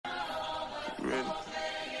Ready?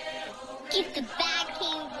 Keep the bag,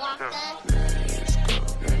 King Walker.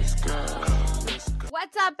 Let's go.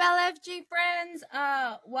 What's up, LFG friends?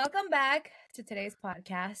 Welcome back to today's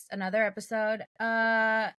podcast, another episode.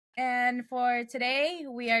 And for today,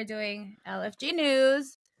 we are doing LFG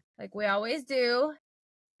news, like we always do.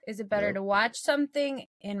 Is it better to watch something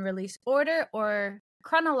in release order or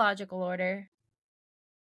chronological order?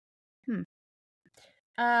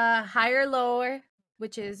 Higher Lower,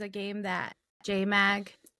 which is a game that JMag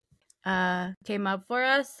came up for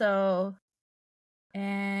us. So,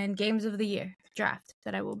 and Games of the Year draft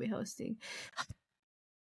that I will be hosting.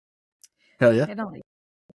 Hell yeah. I don't like.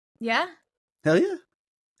 Yeah. Hell yeah.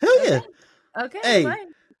 Hell yeah. Okay. Hey, Fine.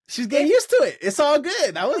 she's getting used to it. It's all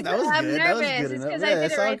good. That was I'm good. nervous. That was good It's enough. because Yeah, I did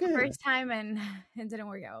it's it all right the good. first time and it didn't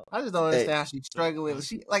work out. I just don't understand how she's struggling with.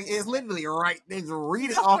 She like it's literally right there. Just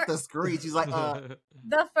read it off the screen. She's like,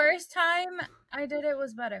 The first time I did it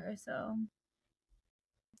was better. So,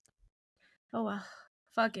 oh well,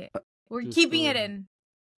 fuck it. We're Just keeping it go. in.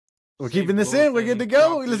 We're keeping this in. We're good to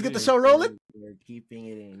go. Let's get the show rolling. We're keeping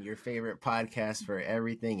it in your favorite podcast for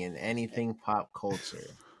everything and anything pop culture.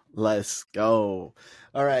 Let's go.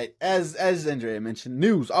 All right. As Andrea mentioned,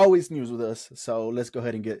 news, always news with us. So let's go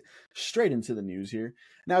ahead and get straight into the news here.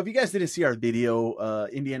 Now, if you guys didn't see our video,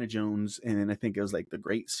 Indiana Jones, and I think it was like The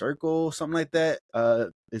Great Circle, something like that,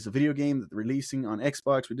 is a video game that they're releasing on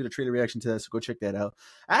Xbox. We did a trailer reaction to that, so go check that out.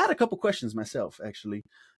 I had a couple questions myself, actually,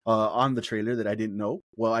 on the trailer that I didn't know.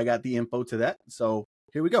 Well, I got the info to that. So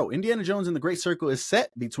here we go. Indiana Jones and the Great Circle is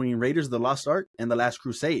set between Raiders of the Lost Ark and The Last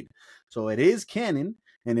Crusade. So it is canon,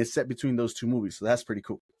 and it's set between those two movies. So that's pretty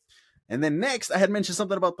cool. And then next, I had mentioned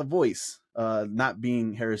something about the voice not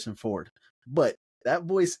being Harrison Ford. But that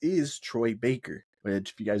voice is Troy Baker,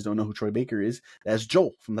 which if you guys don't know who Troy Baker is, that's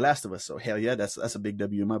Joel from The Last of Us. So hell yeah, that's a big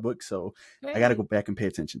W in my book. So I got to go back and pay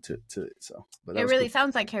attention to it. So but that It was really cool.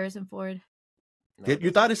 sounds like Harrison Ford. No,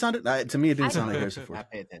 You thought it sounded? To me, it didn't I- sound like Harrison I Ford.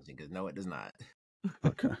 pay attention because no, it does not.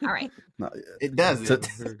 Okay. All right. No, It does.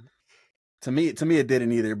 to me, it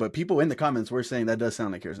didn't either. But people in the comments were saying that does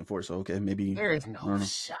sound like Harrison Ford. So okay, maybe There is I no don't know.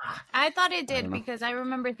 shot. I thought it I did don't know. because I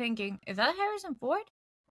remember thinking, is that Harrison Ford?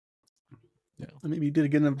 maybe you did a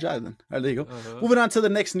good enough job then. All right, there you go. Uh-huh. Moving on to the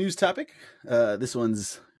next news topic. This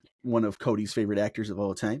one's one of Cody's favorite actors of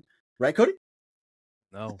all time, right, Cody?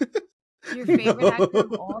 No. Your favorite actor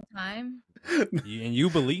of all time? And you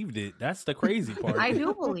believed it. That's the crazy part. I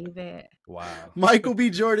do believe it. Wow. Michael B.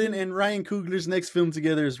 Jordan and Ryan Coogler's next film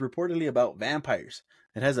together is reportedly about vampires.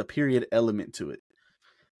 It has a period element to it.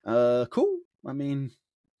 Cool. I mean,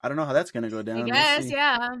 I don't know how that's gonna go down. I We'll guess, see.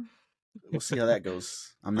 yeah. We'll see how that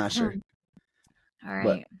goes. I'm not sure. All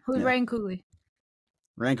right. Who's yeah. Ryan Coogler?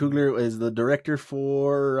 Ryan Coogler is the director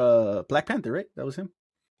for Black Panther, right? That was him.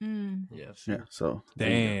 Mm. Yes. Yeah. So there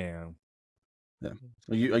you go. Damn.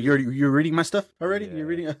 You're reading my stuff already? Yeah. You're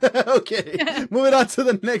reading? Okay. Moving on to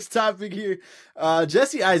the next topic here.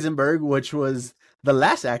 Jesse Eisenberg, which was the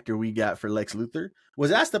last actor we got for Lex Luthor,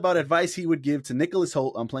 was asked about advice he would give to Nicholas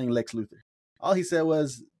Hoult on playing Lex Luthor. All he said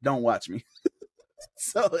was, "Don't watch me."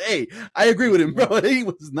 So hey, I agree with him, bro. He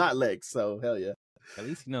was not Lex, so hell yeah. At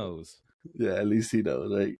least he knows. Yeah, at least he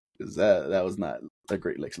knows, right? Because that was not a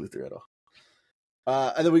great Lex Luthor at all.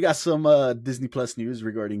 And then we got some Disney Plus news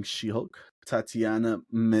regarding She-Hulk. Tatiana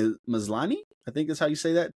Maslany, I think is how you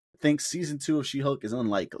say that, thinks season 2 of She-Hulk is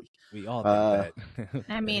unlikely. We all think that.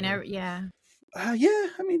 I mean, yeah.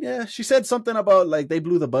 Yeah. She said something about like they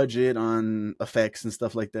blew the budget on effects and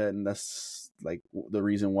stuff like that, and that's like the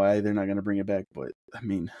reason why they're not going to bring it back. But I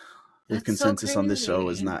mean, the That's so consensus on this show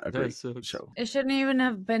is crazy. not a That great sucks. show. It shouldn't even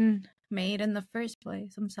have been made in the first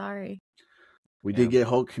place. I'm sorry. We did get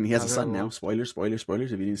Hulk, and he has a How's that son now. work?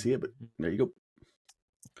 Spoilers if you didn't see it, but there you go.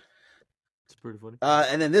 It's pretty funny.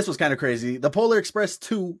 And then this was kind of crazy. The Polar Express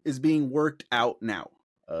 2 is being worked out now.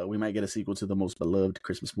 We might get a sequel to the most beloved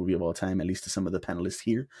Christmas movie of all time, at least to some of the panelists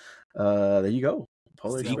here. There you go.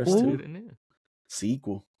 Polar Express Sequel? 2.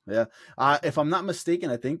 Sequel. Yeah. If I'm not mistaken,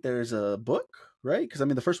 I think there's a book, right? Because I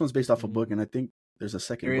mean, the first one's based off a book, and I think there's a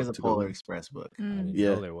second There book is a to Polar go. Express book. I Mm. didn't Yeah.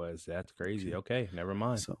 know there was. That's crazy. Okay, never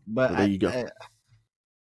mind. So, But well, there you go. If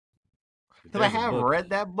Because I there's a have book- read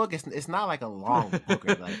that book. It's not like a long book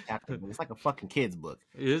or like chapter book. It's like a fucking kid's book.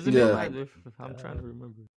 Isn't Yeah. it? Like, I'm trying to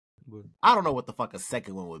remember. But I don't know what the fuck a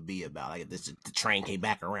second one would be about. Like if the train came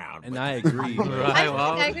back around. And but- I agree. Right, I feel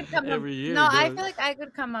well, like I could come every up. year No, it I does. feel like I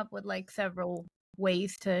could come up with like several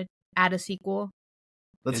ways to add a sequel.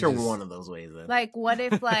 Let's and hear just- one of those ways then. Like, what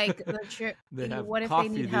if like the trip? they have What if they coffee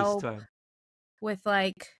need this help time. with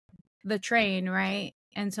like the train, right?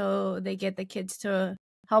 And so they get the kids to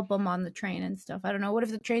help them on the train and stuff. I don't know. What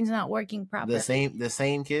if the train's not working properly? the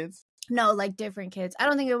same kids. No, like different kids. I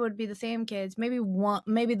don't think it would be the same kids. Maybe one,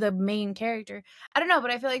 maybe the main character. I don't know,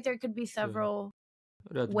 but I feel like there could be several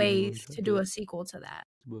It'd have to be ways one to do shot, a sequel to that.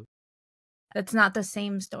 but That's not the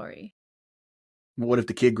same story. What if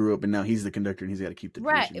the kid grew up and now he's the conductor and he's got to keep the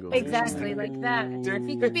Right, tradition going? exactly, like that.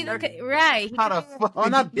 He could be the right. He How could the be fuck? Oh,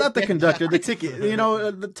 not the conductor, the ticket. You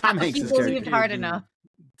know, the Tom He Hanks' believed character. hard enough.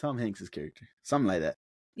 Tom Hanks' character, something like that.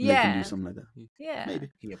 They can Yeah, do something like that. yeah. Maybe.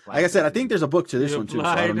 He applied Like I said, I for think it. there's a book to this He one too. So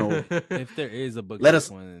I don't know. applied. If there is a book, Let to us-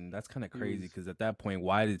 this one, that's kind of crazy because at that point,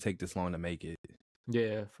 why did it take this long to make it?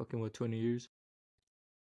 Yeah, fucking what, 20 years?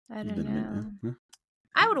 I It's don't been a minute, know. yeah.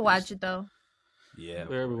 I would watch it though. Yeah,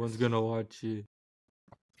 of Everyone's course. gonna watch it.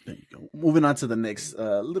 There you go. Moving on to the next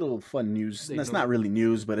little fun news. They That's know. not really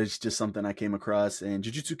news, but it's just something I came across. And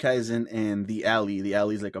Jujutsu Kaisen and The Alley. The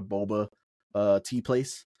Alley is like a boba tea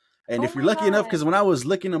place. And Oh if you're my lucky enough, God. because when I was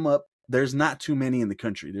looking them up, there's not too many in the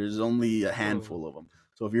country. There's only a handful of them.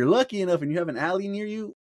 So if you're lucky enough and you have an alley near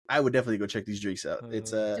you, I would definitely go check these drinks out.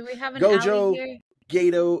 It's Do we have an Gojo, alley here?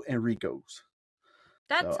 Gato, and Rico's.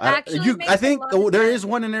 That's So actually. I think there is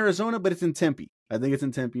one. one in Arizona, but it's in Tempe. I think it's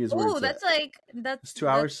in Tempe as well. Ooh, that's like that's It's 2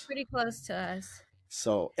 hours? That's pretty close to us.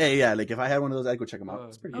 So hey, yeah, like if I had one of those, I'd go check them out.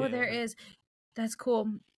 It's pretty Oh, good. there is. That's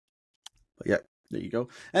cool. But yeah, there you go.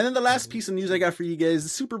 And then the last piece of news I got for you guys: the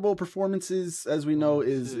Super Bowl performances, as we know,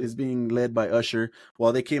 is being led by Usher.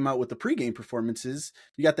 While they came out with the pregame performances,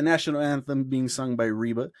 you got the national anthem being sung by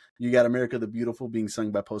Reba. You got America the Beautiful being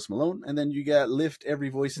sung by Post Malone, and then you got Lift Every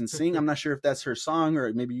Voice and Sing. I'm not sure if that's her song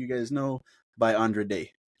or maybe you guys know, by Andra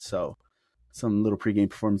Day. So some little pregame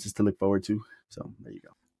performances to look forward to. So there you go.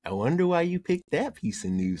 I wonder why you picked that piece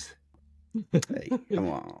of news. Hey, come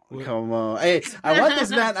on. Hey,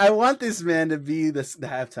 I want this man to be the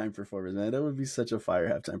halftime performance, man. That would be such a fire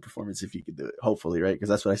halftime performance if you could do it. Hopefully, right? Because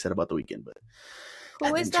that's what I said about the weekend. But Who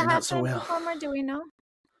that is didn't the turn out so halftime well. performer? Do we know?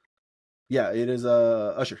 Yeah, it is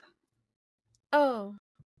Usher. Oh,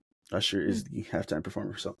 Usher is the halftime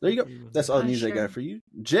performer. So there you go. That's all the news I Usher. got for you.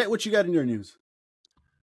 Jet, what you got in your news?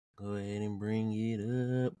 Go ahead and bring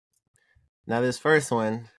it up. Now, this first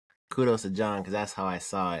one, kudos to John, because that's how I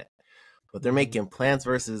saw it. But they're making Plants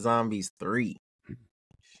vs. Zombies 3.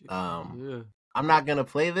 Yeah, I'm not going to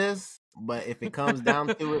play this, but if it comes down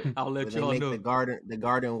to it, I'll when let they y'all make know. the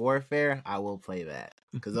Garden Warfare, I will play that.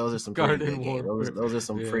 Because those are some pretty Garden good games. Warfare. Those are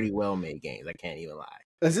some Yeah. pretty well-made games. I can't even lie.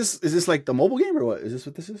 Is this like the mobile game or what? Is this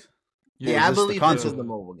what this is? Yeah, I is this the believe this console? is the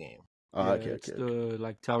mobile game. Oh, Yeah, okay, it's okay. the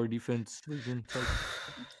like tower defense legion type.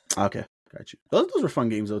 Okay, got you. Those were fun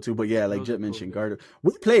games though too. But yeah, like Those Jet are cool, mentioned, yeah. Garden.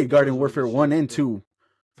 We played Garden Those are Warfare the 1 shit, and though. 2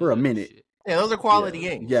 for a Those are the minute. shit. Yeah, those are quality Yeah.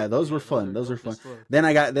 games. Yeah, those were Yeah, fun. Those were dope fun. as fuck. Then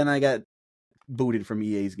I got booted from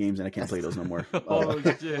EA's games and I can't play those no more. Oh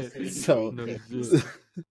shit. So, No shit.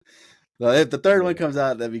 so if the third one comes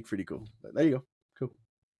out, that'd be pretty cool. But there you go. Cool.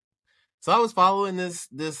 So I was following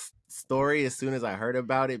this story as soon as I heard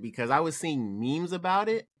about it because I was seeing memes about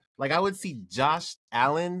it. Like I would see Josh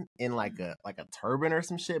Allen in like a turban or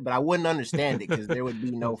some shit, but I wouldn't understand it because there would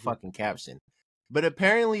be no fucking caption. But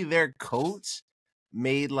apparently their coach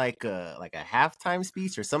made like a halftime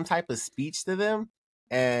speech or some type of speech to them,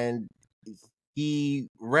 and he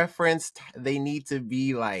referenced they need to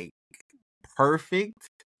be like perfect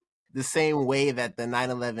the same way that the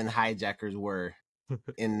 9/11 hijackers were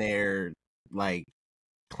in their like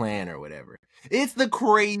plan or whatever. It's the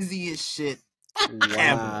craziest shit.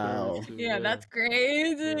 Wow. yeah, that's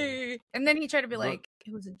crazy. And then he tried to be like,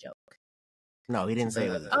 it was a joke. No, he didn't say it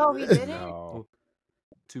was. Oh, he didn't? No.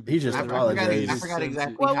 He just I apologized. forgot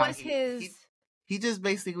exactly. What how was his? He just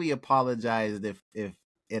basically apologized if it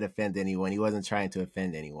offended anyone. He wasn't trying to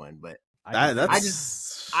offend anyone, but I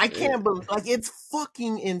can't believe like it's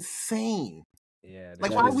fucking insane. Yeah.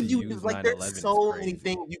 Like they why chose would to you use like 9/11 there's is so many crazy.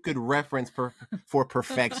 things you could reference for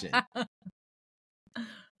perfection.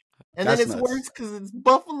 And That's then it's nuts. worse because it's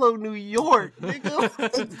Buffalo, New York, nigga.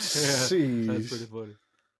 That's Jeez. pretty funny.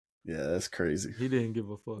 Yeah, that's crazy. He didn't give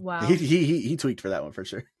a fuck. Wow. He tweaked for that one for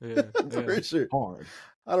sure. Yeah, For yeah. sure. Hard.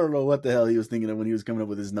 I don't know what the hell he was thinking of when he was coming up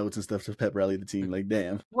with his notes and stuff to pep rally the team. Like,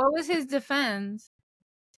 damn. What was his defense?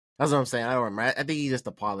 That's what I'm saying. I don't remember. I think he just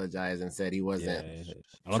apologized and said he wasn't. Yeah.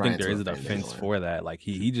 I don't trying think there to is a offend defense anyone. for that. Like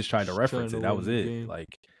he just tried to Just reference trying it. to That was win the it. game.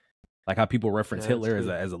 Like how people reference Yeah, Hitler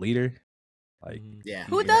that's as a leader. Like Mhm. Yeah.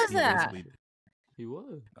 Who he does basically that? did. He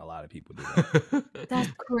was. A lot of people do that.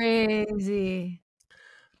 That's crazy.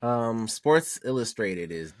 Sports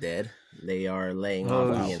Illustrated is dead. They are laying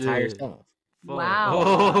Oh, off the entire shit. staff. Fuck. Wow.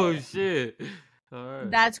 Oh shit. All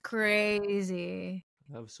right. That's crazy.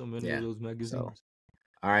 I have so many Yeah, of those magazines.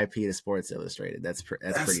 R.I.P. to Sports Illustrated. That's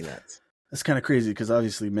pretty nuts. That's kind of crazy because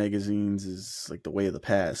obviously magazines is like the way of the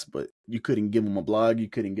past, but you couldn't give them a blog. You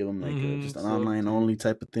couldn't give them like just an So online true. only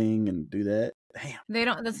type of thing and do that. Damn. They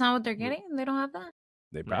don't. That's not what they're getting. They don't have that.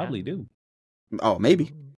 They probably Yeah. do. Oh,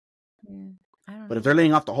 maybe. Yeah. I don't But know. if they're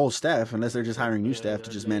laying off the whole staff, unless they're just hiring new Yeah, staff to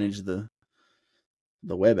yeah, just they- manage the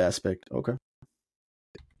web aspect. Okay.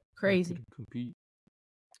 Crazy. Couldn't compete.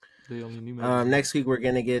 They only knew Next week we're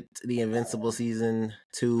gonna get the Invincible season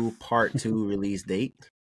 2 part 2 release date.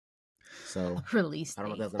 So Release I don't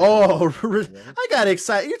know if date. that's gonna Oh, come out. I got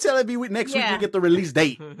excited. You're telling me next week Yeah. we get the release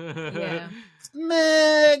date? Yeah.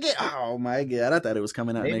 Man, oh my god! I thought it was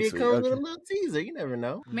coming out Maybe next it week. comes Okay. with a little teaser. You never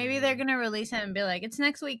know. Maybe they're gonna release it and be like, "It's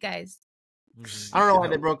next week, guys." I don't know why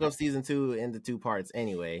they broke up season 2 into 2 parts.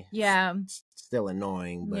 Anyway, Yeah. It's still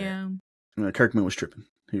annoying, but Yeah. Kirkman was tripping.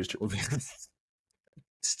 He was tripping.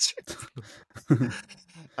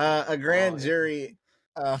 A grand jury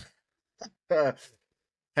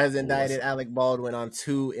has indicted Alec Baldwin on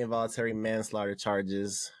 2 involuntary manslaughter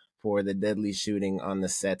charges for the deadly shooting on the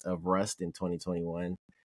set of Rust in 2021.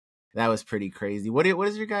 That was pretty crazy. What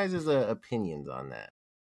is your guys' opinions on that?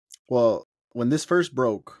 Well, when this first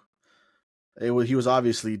broke, he was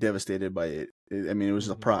obviously devastated by it. I mean, it was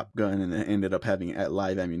a prop gun, and it ended up having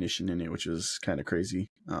live ammunition in it, which was kind of crazy.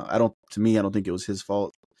 I don't think it was his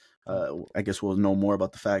fault. I guess we'll know more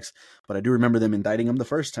about the facts, but I do remember them indicting him the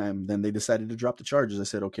first time. Then they decided to drop the charges. I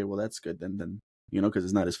said, okay, well that's good. Then because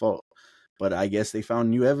it's not his fault. But I guess they found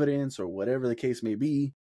new evidence or whatever the case may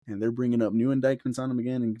be, and they're bringing up new indictments on him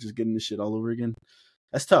again and just getting this shit all over again.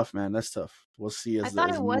 That's tough, man. That's tough. We'll see. I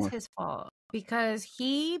thought it was his fault because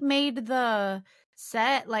he made the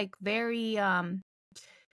set like very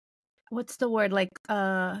what's the word, like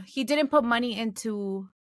he didn't put money into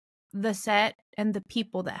the set and the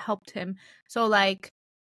people that helped him, so like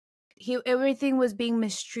everything was being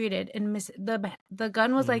mistreated and the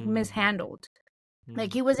gun was like mishandled.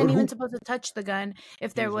 Like he wasn't even supposed to touch the gun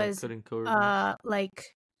if there was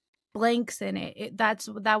like blanks in it. That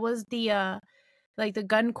was the like the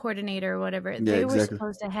gun coordinator or whatever. They were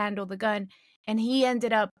supposed to handle the gun, and he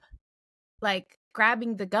ended up like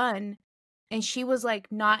grabbing the gun, and she was like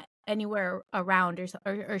not anywhere around,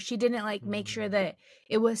 or she didn't like make sure that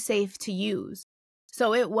it was safe to use.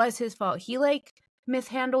 So it was his fault. He like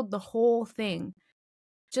mishandled the whole thing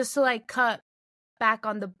just to like cut back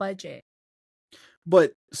on the budget.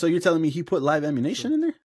 But so you're telling me he put live ammunition in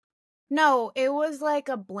there? No, it was like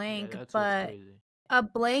a blank, but a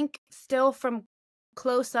blank still from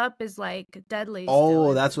close up is like deadly.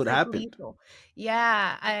 Oh, that's what happened. Lethal.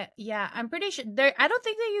 Yeah, I'm pretty sure. I don't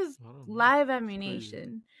think they use live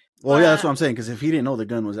ammunition. Well, yeah, that's what I'm saying. Because if he didn't know the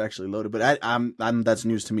gun was actually loaded, but I'm that's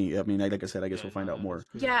news to me. I mean, like I said, I guess we'll find out more.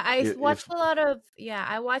 Yeah, I watched a lot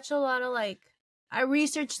of like. I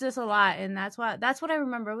researched this a lot, and that's what I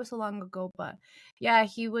remember. It was so long ago, but yeah,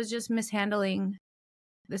 he was just mishandling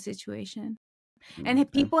the situation,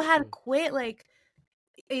 and people had quit like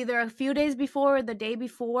either a few days before or the day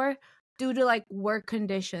before due to like work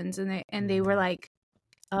conditions, and they were like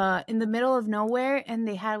in the middle of nowhere, and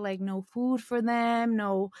they had like no food for them.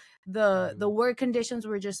 The work conditions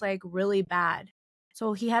were just like really bad,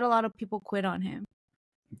 so he had a lot of people quit on him.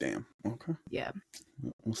 Damn. Okay. Yeah.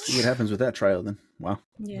 We'll see what happens with that trial then. Wow.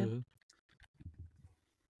 Yeah.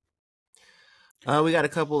 We got a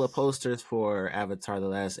couple of posters for Avatar: The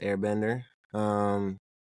Last Airbender.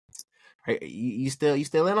 You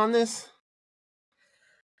still in on this?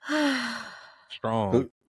 Strong.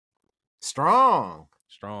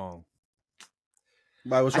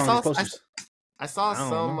 Why was wrong with posters? I saw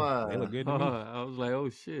some. They look good to me. I was like, oh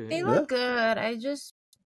shit. They look good.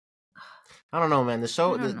 I don't know, man. The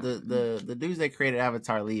show, the dudes that created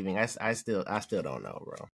Avatar leaving. I still don't know,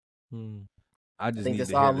 bro. I think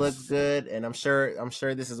this all looks good, and I'm sure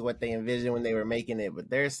this is what they envisioned when they were making it. But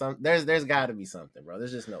there's got to be something, bro.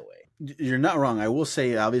 There's just no way. You're not wrong. I will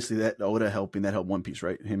say, obviously, that Oda helped One Piece,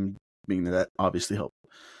 right? Him being that obviously helped.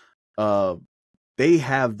 They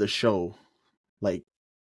have the show, like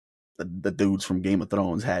the dudes from Game of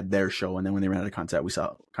Thrones had their show, and then when they ran out of content, we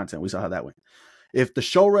saw how that went. If the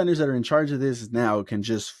showrunners that are in charge of this now can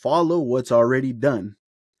just follow what's already done,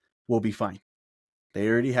 we'll be fine. They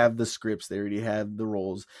already have the scripts. They already have the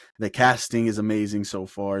roles. The casting is amazing so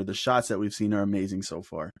far. The shots that we've seen are amazing so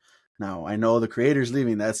far. Now, I know the creator's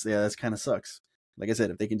leaving. That's kind of sucks. Like I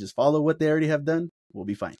said, if they can just follow what they already have done, we'll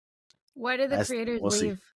be fine. Why did the creators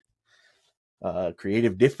leave?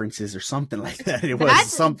 Creative differences or something like that. It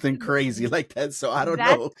was something crazy like that. So I don't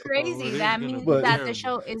know. That's crazy. That means that the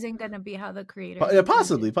show isn't going to be how the creators.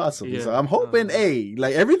 Possibly. Yeah. So I'm hoping,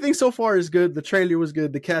 like everything so far is good. The trailer was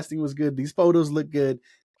good. The casting was good. These photos look good.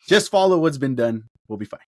 Just follow what's been done. We'll be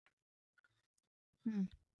fine.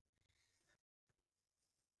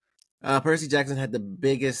 Percy Jackson had the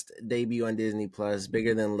biggest debut on Disney Plus,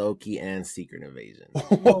 bigger than Loki and Secret Invasion.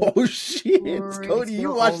 Oh shit, Great. Cody, you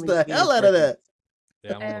Still watched only the seeing hell out of that.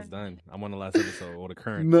 Yeah, I'm almost done. I'm on the last episode or the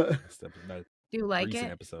current No. Do you like recent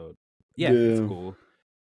it? episode. Yeah, it's Yeah. cool.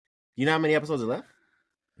 You know how many episodes are left?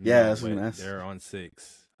 Yeah, No, that's what I'm but gonna ask. they're on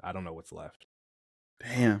 6. I don't know what's left.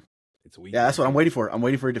 Damn. It's weak. Yeah, that's what I'm waiting for. I'm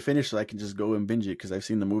waiting for it to finish so I can just go and binge it because I've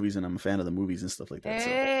seen the movies and I'm a fan of the movies and stuff like that. So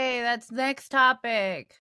Hey, that's next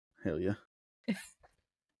topic. hell yeah.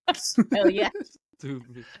 Hell yeah.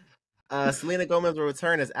 Stupid. Selena Gomez will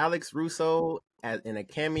return as Alex Russo in a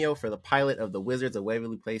cameo for the pilot of the Wizards of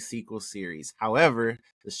Waverly Place sequel series. However,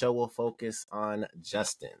 the show will focus on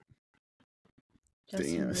Justin.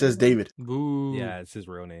 Damn. It says David. Boo. Yeah, it's his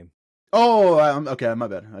real name. Oh, okay, my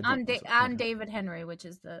bad. I'm David Henry, which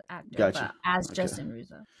is the actor, Gotcha. but as Okay. Justin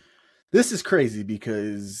Russo. This is crazy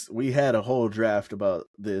because we had a whole draft about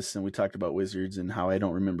this and we talked about Wizards and how I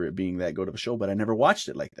don't remember it being that good of a show, but I never watched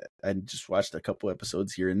it like that. I just watched a couple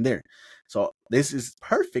episodes here and there. So this is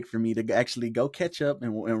perfect for me to actually go catch up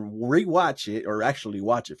and rewatch it, or actually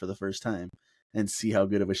watch it for the first time and see how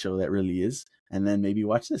good of a show that really is. And then maybe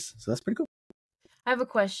watch this. So that's pretty cool. I have a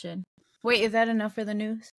question. Wait, is that enough for the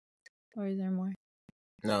news? Or is there more?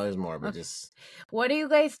 No, there's more, but Okay. just What do you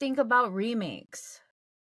guys think about remakes?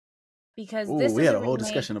 Because Ooh, this we is had a a whole remake.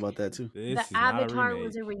 discussion about that too. This The is not a Avatar remake.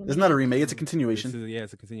 was a remake. It's not a remake, it's a This continuation. is, yeah,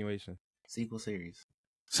 it's a continuation. sequel series.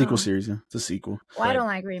 Sequel Oh. series, yeah. It's a sequel. Well, I But- don't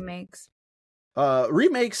like remakes.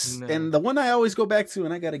 Remakes, No. and the one I always go back to,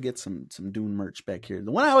 and I gotta get some Dune merch back here.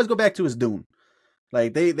 The one I always go back to is Dune.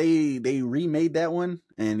 Like they remade that one,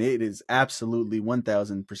 and it is absolutely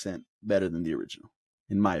 1000% better than the original,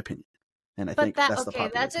 in my opinion. And I But think that's the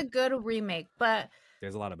popular that's a thing. good remake. But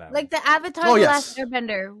There's a lot of bad like ones. the Avatar Oh, The yes. Last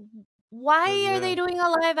Airbender, why Oh, are they yeah. doing a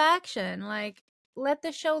live action? Like, let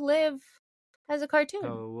the show live as a cartoon.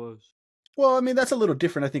 How it was. Well, I mean that's a little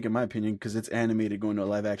different, I think, in my opinion, because it's animated going to a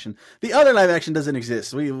live action. The other live action doesn't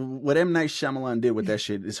exist. What M. Night Shyamalan did with that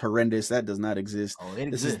shit is horrendous. That does not exist. Oh, it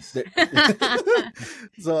This exists.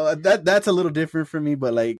 So that's a little different for me,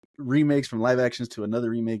 but like remakes from live actions to another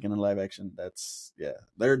remake and a live action, that's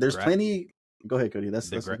there's Gra- plenty. Go ahead, Cody. That's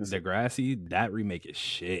The, what I was gonna say. Degrassi, that remake is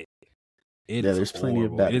shit. It Yeah, is there's plenty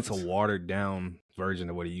of horrible. bad It's a ones. watered down version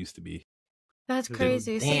of what it used to be. That's Damn.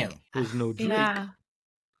 crazy. See, Damn. There's no Drake. yeah.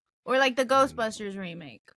 Or like the Ghostbusters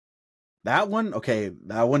remake. That one, okay,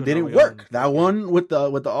 that one So now didn't we work. on- That one with the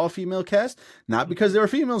all female cast, not because they were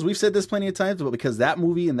females. We've said this plenty of times, but because that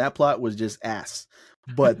movie and that plot was just ass.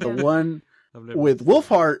 But the Yeah. one I've never with seen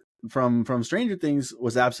Wolfheart from Stranger Things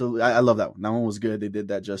was absolutely. I love that one. That one was good. They did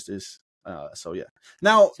that justice. So yeah.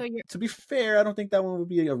 Now, So you're to be fair, I don't think that one would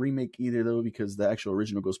be a remake either, though, because the actual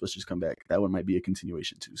original Ghostbusters come back. That one might be a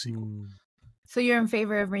continuation too. it. Sequel. you're in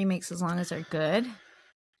favor of remakes as long as they're good.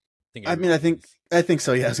 I mean, I think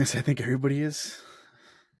so. Yeah, I was gonna say, I think everybody is.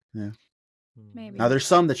 Maybe. Now, there's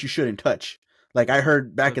some that you shouldn't touch. Like I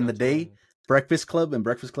heard back in the day, Breakfast Club, and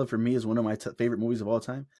Breakfast Club for me is one of my favorite movies of all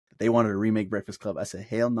time. They wanted to remake Breakfast Club. I said,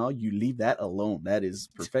 hell no, you leave that alone. That is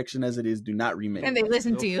perfection as it is. Do not remake. And they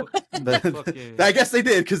listen to you. I guess they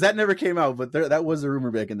did because that never came out, but that was the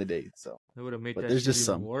rumor back in the day. So That would have made but that there's shit just even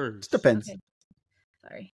some. worse. it depends. Okay.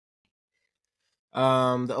 Sorry.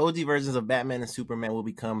 The OG versions of Batman and Superman will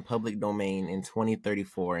become public domain in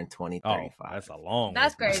 2034 and Oh, 2035. that's a long.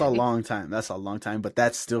 That's way. great. That's a long time. That's a long time, but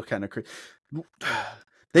that's still kind of crazy.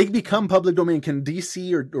 They become public domain. Can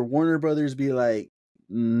DC or Warner Brothers be like,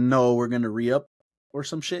 no, we're gonna re-up or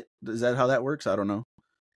some shit? Is that how that works? I don't know.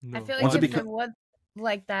 No. I feel like Once if it it was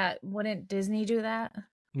like that, wouldn't Disney do that?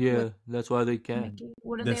 Yeah, that's why they can. Mickey?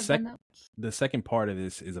 Wouldn't The they have done that? The second part of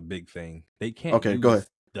this is a big thing. They can't. Okay, use go ahead.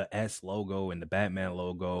 The S logo and the Batman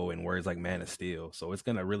logo and words like Man of Steel, so it's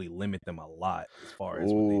gonna really limit them a lot as far as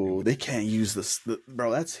what they do. Oh, they can't use this,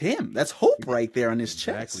 bro. That's him. That's Hope right there on his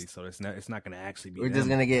Exactly. chest. So it's not gonna actually be. We're just them.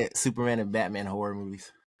 gonna get Superman and Batman horror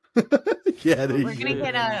movies. Yeah, there We're you gonna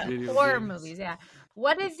go. get Video horror games. movies. Yeah.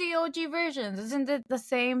 What is the OG versions? Isn't it the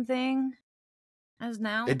same thing as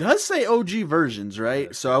now? It does say OG versions, right?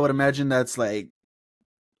 Yes. So I would imagine that's like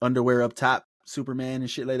underwear up top Superman and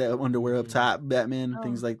shit like that. Underwear up top Batman, Oh,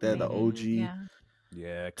 things like that. The maybe. OG. Yeah.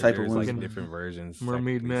 Yeah, 'cause type of there's like ones. different versions.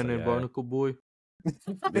 Mermaid technically, Man so and yeah. Barnacle Boy.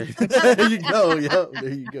 There you go. Yo, there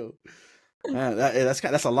you go.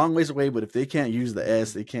 That's a long ways away, but if they can't use the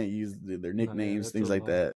S, they can't use their nicknames, that's things a like lot.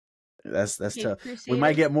 that. That's Okay, tough. We Crusader.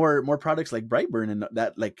 might get more products like Brightburn, and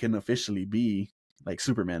that like can officially be like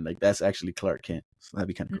Superman. Like that's actually Clark Kent. So that'd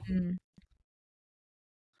be kind of cool.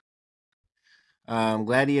 Mm-mm.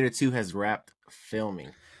 Gladiator 2 has wrapped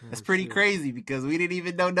filming. That's Oh, pretty shit. crazy because we didn't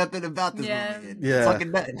even know nothing about this Yeah. movie. Yeah.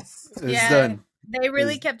 Fucking nothing. It's Yeah. done. They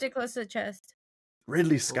really Is- kept it close to the chest.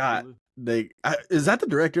 Ridley Scott. Hopefully. Is that the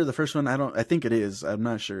director of the first one? I think it is. I'm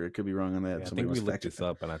not sure. It could be wrong on that. Yeah, I Somebody think we wants to looked fact check this that.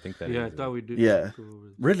 up, and I think that Yeah, I is it. thought we did. Yeah. go over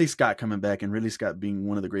this. Ridley Scott coming back, and Ridley Scott being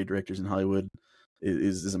one of the great directors in Hollywood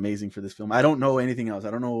is amazing for this film. I don't know anything else.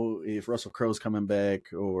 I don't know if Russell Crowe's coming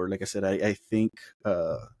back, or like I said, I think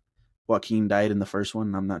Joaquin died in the first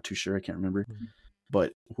one. I'm not too sure. I can't remember. Mhm.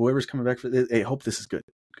 But whoever's coming back for this, I hope this is good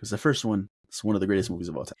because the first one is one of the greatest movies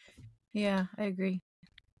of all time. Yeah, I agree.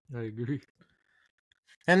 I agree.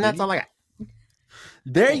 And that's all I got.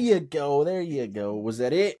 There you go. There you go. Was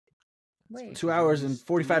that it? Wait. 2 hours and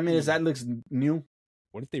 45 minutes. That looks new.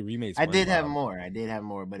 What if they remade? I did have SpongeBob?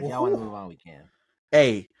 more. But if y'all want to move on, we can.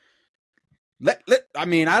 Hey, I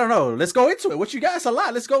mean, I don't know. Let's go into it. What you got? It's a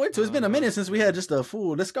lot. Let's go into it. It's been a minute since we had just a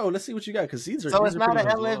full. Let's go. Let's see what you got. Because these are. So these it's are not pretty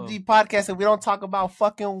an good. LFG podcast and we don't talk about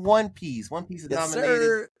fucking One Piece. One Piece is Yes, nominated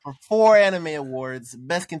sir. for 4 anime awards: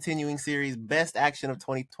 Best Continuing Series, Best Action of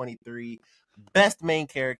 2023, Best Main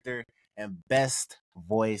Character, and Best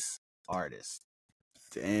Voice Artist.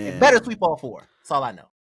 Damn. It better sweep all 4. That's all I know.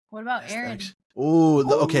 What about Aaron?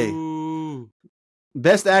 Oh, okay. Ooh.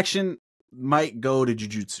 Best action might go to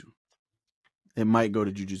Jujutsu. It might go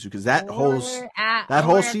to Jujutsu because that whole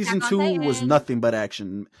or season Attack on 2 was Titan. nothing but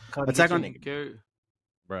action. Cody, Attack get your on- nigga.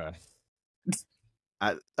 Car-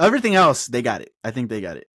 Bruh. Everything else, they got it. I think they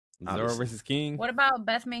got it. Zoro Obviously. versus King. What about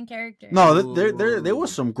best main character? No, there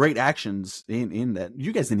was some great actions in that.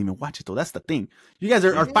 You guys didn't even watch it though. That's the thing. You guys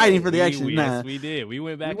are fighting for the action. Yes, we did. We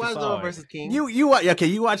went back We and was saw Zoro it. versus King. You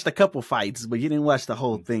watched a couple fights, but you didn't watch the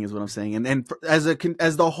whole thing. Is what I'm saying. And as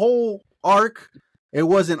the whole arc, it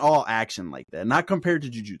wasn't all action like that. Not compared to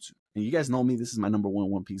Jujutsu. And you guys know me. This is my number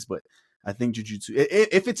One Piece, but I think Jujutsu,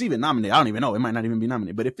 if it's even nominated, I don't even know. It might not even be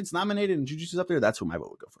nominated. But if it's nominated and Jujutsu's up there, that's who my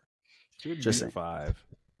vote would go for. Should Just be saying. 5.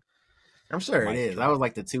 I'm sure it Mic is. drop. That was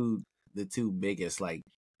like the two biggest like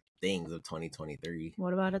things of 2023.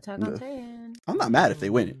 What about Attack on Yeah. Titan? I'm not mad if they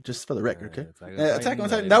win it, just for the record. Okay, Attack on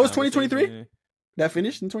is Titan. in That was the 2023. conversation. That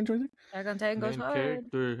finished in 2023. Attack on Titan goes Main hard.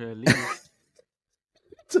 character, at least.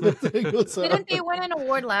 Didn't they win an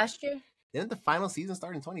award last year? Didn't the final season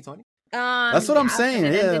start in 2020? That's what I'm yeah, saying,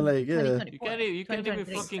 but it yeah, ended like, yeah. 2024. You can't even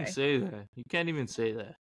 2023, fucking sorry. say that. You can't even say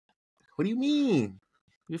that. What do you mean?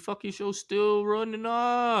 Your fucking show's still running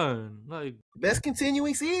on. Like, Best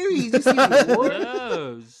continuing series. You see the award?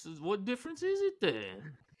 yeah, what difference is it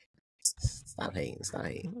then? Stop hating. Stop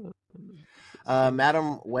hating.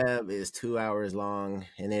 Madam Web is 2 hours long,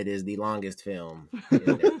 and it is the longest film.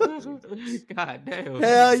 God damn.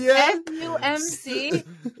 Hell yeah! SUMC.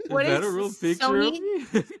 What is that is a real picture Sony?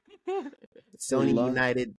 of me? Sony Long.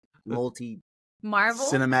 United Multi. Marvel.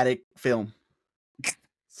 Cinematic film.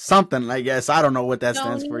 Something, I guess. I don't know what that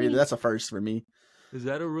stands for either. Sony. That's a first for me. Is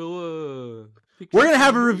that a real picture We're gonna of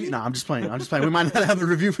have a me? review. No, I'm just playing. We might not have a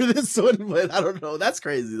review for this one, but I don't know. That's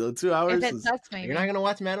crazy though. 2 hours If it is sucks, maybe. You're not gonna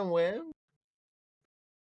watch Madam Web?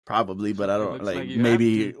 probably, but I don't Looks like like you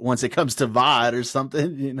maybe have to. once it comes to VOD or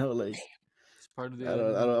something. You know, like It's part of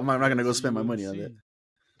the. I'm not gonna go spend my money on that.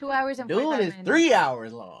 2 hours and Dune 45 is minutes. 3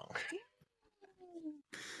 hours long.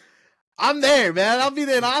 I'm there, man. I'll be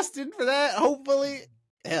there in Austin for that. Hopefully,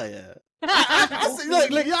 hell yeah.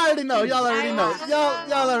 Look, y'all already know. Y'all already know.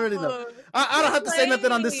 Y'all already know. I don't have to say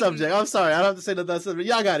nothing on this subject. I'm sorry. I don't have to say nothing on this subject.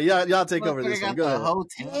 Y'all got it. Y'all take over this one. Got Go the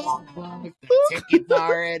ahead. hotel booked, the tickets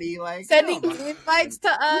already. Like Sending come on. invites to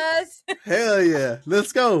us. Hell yeah.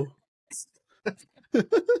 Let's go.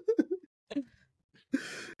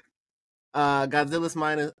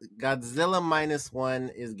 Godzilla minus one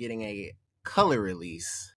is getting a color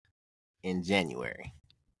release in January.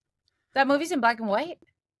 That movie's in black and white.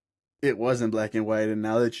 It was in black and white, and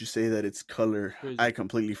now that you say that it's color, Crazy. I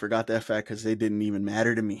completely forgot that fact because they didn't even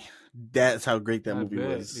matter to me. That's how great that I movie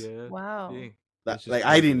bet, was. Yeah. Wow. Dang. That- It's just like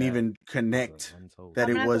I crazy didn't that even it's connect untold. that I'm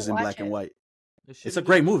it gonna have was to in watch black and it. white. That It's shit a was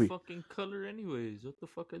great in movie. Fucking color, anyways. What the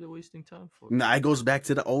fuck are they wasting time for? Nah, it goes back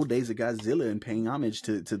to the old days of Godzilla and paying homage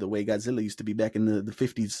to the way Godzilla used to be back in the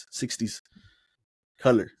 50s, 60s.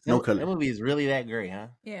 Color, no That color. movie is really that great, huh?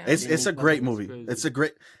 Yeah. It's a great movie. crazy. It's a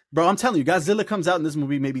great, bro. I'm telling you, Godzilla comes out in this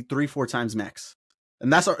movie maybe 3-4 times max,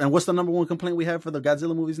 and and what's the number one complaint we have for the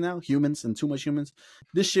Godzilla movies now? Humans and too much humans.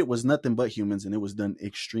 This shit was nothing but humans, and it was done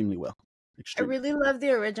extremely well. I Extremely. really love the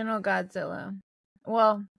original Godzilla.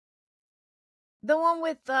 Well, the one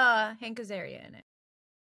with Hank Azaria in it.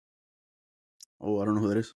 Oh, I don't know who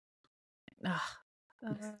that is. Ugh.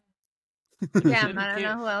 You Yeah, said I he don't know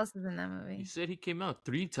came- who else is in that You movie. said he came out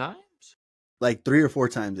 3 times? Like 3 or 4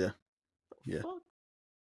 times, yeah. The Yeah. fuck?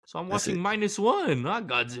 So I'm That's watching it. minus one, not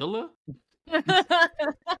Godzilla.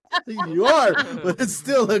 You are, but it's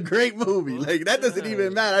still a great movie. Like that doesn't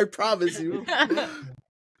even matter. I promise you.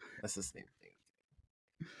 That's the same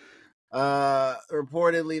thing.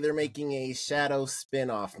 Reportedly, they're making a Shadow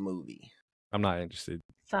spin-off movie. I'm not interested.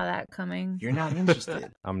 Saw that coming. You're not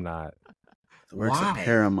interested. I'm not. It works at Why?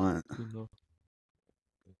 Paramount.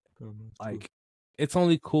 Like, it's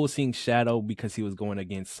only cool seeing Shadow because he was going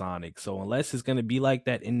against Sonic. So unless it's gonna be like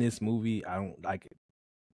that in this movie, I don't like it.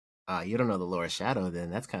 You don't know the lore of Shadow, then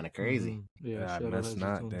that's kind of crazy. Yeah, Yeah, Shadow that's has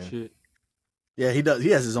not its own then. shit. Yeah, he does.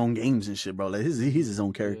 He has his own games and shit, bro. Like he's his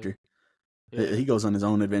own character. Yeah. He goes on his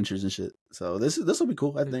own adventures and shit. So this will be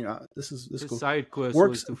cool. I think this is His cool. side quest Works-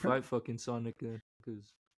 was to fight fucking Sonic because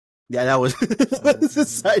Yeah, that was this is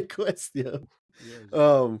side quest. Yeah.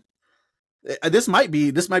 This might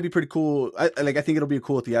be pretty cool. I think it'll be a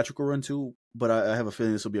cool theatrical run too. But I have a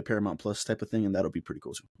feeling this will be a Paramount Plus type of thing, and that'll be pretty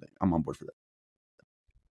cool too. I'm on board for that.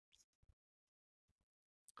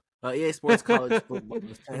 EA Sports College Football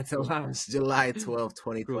was planned to launch July 12,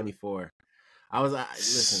 2024.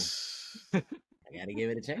 Listen, I gotta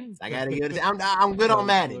give it a chance. I'm good on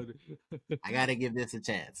Madden. I gotta give this a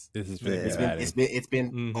chance. This is Yeah. It's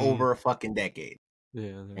been over a fucking decade, Yeah,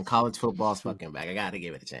 and college football's fucking back. I gotta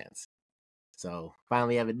give it a chance. So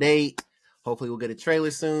finally have a date. Hopefully we'll get a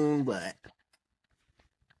trailer soon, but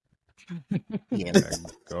yeah,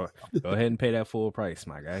 Go ahead and pay that full price,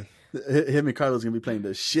 my guy. Him and Carlos gonna be playing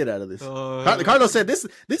the shit out of this. Uh, Carlos said,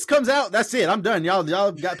 "This comes out. That's it. I'm done. Y'all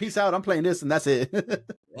got peace out. I'm playing this, and that's it."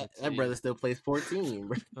 that brother still plays 14,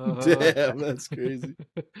 bro. Damn, that's crazy.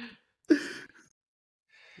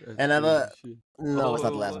 And no, No, it's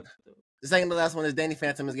not the last one. The second to last one is Danny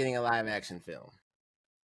Phantom is getting a live action film.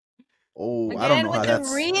 Oh, I don't Again know with how the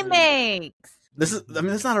that's. remakes. This is. I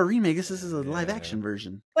mean, it's not a remake. This is a live Yeah. action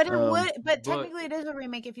version. But it would. But but- technically, it is a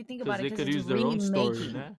remake if you think 'cause about they it. could Because use it's their own story,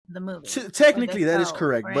 remaking nah? the movie. Technically, that is itself,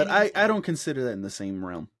 correct, but right? I don't consider that in the same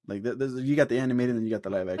realm. Like you got the animated and you got the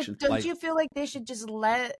live But action. don't Like- you feel like they should just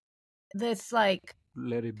let this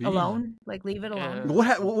Let it be alone? Like leave it Yeah.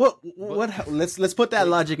 alone. Let's put that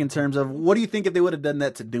logic in terms of what do you think if they would have done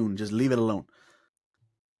that to Dune? Just leave it alone.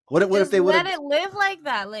 What if Just they would let have? it live like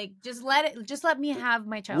that? Like just let me have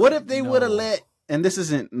my child. What if they would have No. let? And this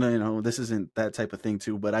isn't this isn't that type of thing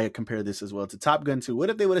too. But I compare this as well to Top Gun 2. What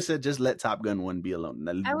if they would have said just let Top Gun 1 be alone?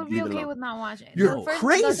 I would be Leave it okay alone. with not watching it. You're The first-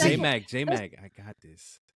 crazy. the J second- Mag, I got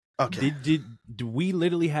this. Okay. Did we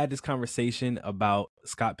literally had this conversation about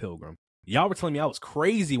Scott Pilgrim? Y'all were telling me I was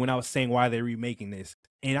crazy when I was saying why they're remaking this,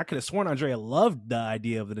 and I could have sworn Andrea loved the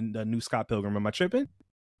idea of the new Scott Pilgrim. Am I tripping?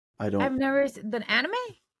 I don't. I've never the anime.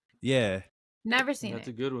 Yeah. Never seen That's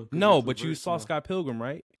a it. good one. 'cause No, it's but you reversed saw now. Scott Pilgrim,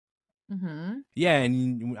 right? Mm-hmm. Yeah,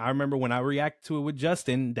 and I remember when I reacted to it with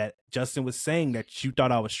Justin, that Justin was saying that you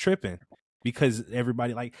thought I was tripping because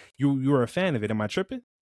everybody like you were a fan of it. Am I tripping?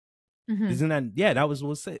 Mm-hmm. Isn't that that was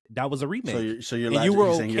that was a remake? So your And logic, you were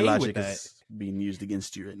you're saying your okay with logic that. is being used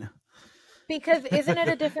against you right now. Because isn't it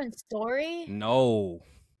a different story? No,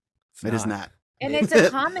 It is not. And it's a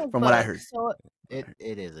comic From what I book, heard. So It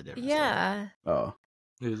is a different yeah, Oh,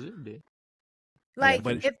 Is it? Yeah. like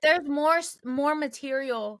but- if there's more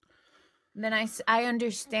material, then I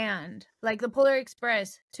understand. Like the Polar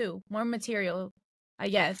Express too, more material, I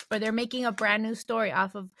guess. But they're making a brand new story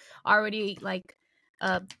off of already like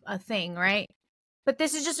a thing, right? But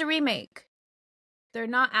this is just a remake. They're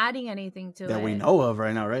not adding anything to it that we know of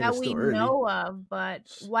right now, right? that It's we still early. know of. But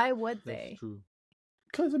why would they? That's true.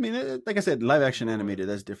 Because I mean, like I said, live action animated,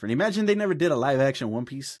 that's different. Imagine they never did a live action One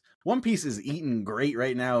Piece. One Piece is eating great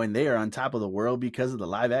right now, and they are on top of the world because of the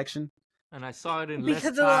live action. And I saw it in Because less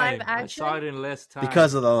of the live time. I saw it action? in less time.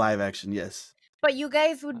 Because of the live action, yes. But you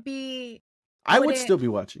guys would be I would Wouldn't- still be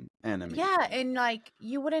watching anime. yeah, and like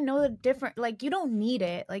you wouldn't know the different. Like you don't need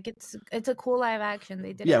it. Like it's a cool live action.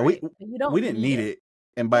 They did. Yeah, it we- right, but you don't. we didn't need it,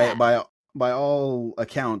 and by Yeah. by all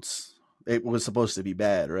accounts, it was supposed to be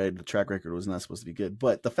bad, right? The track record was not supposed to be good.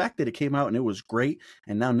 But the fact that it came out and it was great,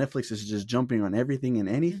 and now Netflix is just jumping on everything and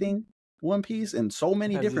anything One Piece, and so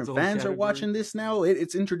many Has different its own fans are category. watching this now.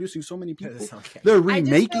 It's introducing so many people. Okay. They're I just feel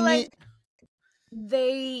remaking like it.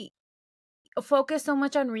 they focus so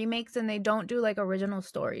much on remakes and they don't do like original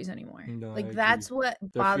stories anymore. No, I like agree. that's what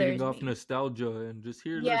They're bothers feeding off me. nostalgia and just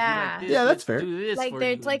here. Yeah. Let's do like this, Yeah, that's let's fair. do this Like for there,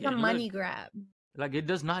 you. it's like a Yeah, look. money grab. Like it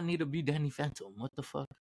does not need to be Danny Phantom. What the fuck?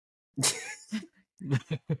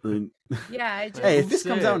 Yeah, I just, Hey, if Who this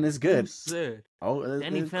comes out said? and it's Who good, said? oh,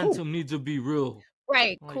 Danny cool. Phantom needs to be real.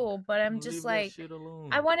 right, like, cool. But I'm Leave just that like, shit alone.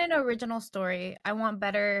 I want an original story. I want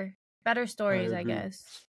better stories. I agree.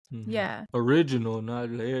 guess. Mhm. Yeah. Original, not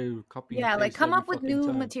hey, copy. and Yeah, like paste come every up with fucking new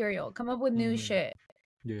time. material. Come up with new Mhm. shit.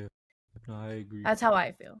 Yeah. I agree. That's how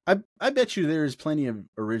I feel. I bet you there is plenty of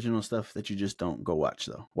original stuff that you just don't go watch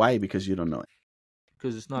though. Why? Because you don't know it.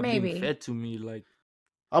 Because it's not Maybe. being fed to me. Like,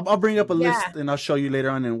 I'll bring up a Yeah. list and I'll show you later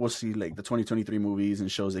on, and we'll see like the 2023 movies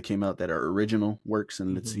and shows that came out that are original works,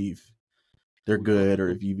 and let's Mhm. see if they're We good or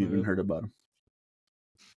got- if you've even yeah. heard about them.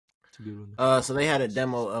 it's a good one. So they had a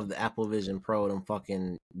demo of the Apple Vision Pro, them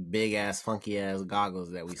fucking big ass, funky ass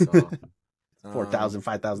goggles that we saw. $4,000,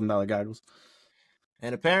 $5,000 goggles.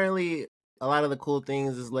 And apparently, a lot of the cool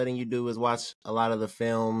things is letting you do is watch a lot of the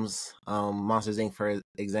films. Monsters Inc., for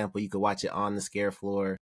example, you could watch it on the scare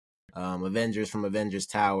floor. Avengers from Avengers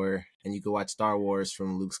Tower, and you could watch Star Wars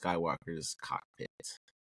from Luke Skywalker's cockpit.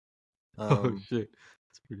 Oh shit,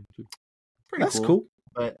 that's pretty cool. Pretty That's cool.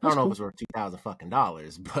 But I That's don't know cool. if it's worth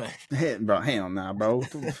 $2,000, but Hell nah, bro.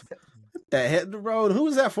 What the heck, bro? Who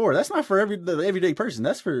is that for? That's not for the everyday person.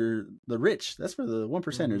 That's for the rich. That's for the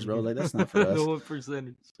 1%ers, bro. Like that's not for us. The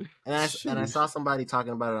 1%ers. and I Shoot. saw somebody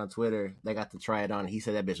talking about it on Twitter. They got to try it on. He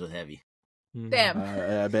said that bitch was heavy. Mhm. Damn.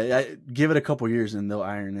 I bet give it a couple years and they'll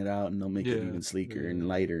iron it out and they'll make it Yeah, even sleeker yeah. and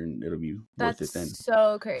lighter, and it'll be That's worth it then.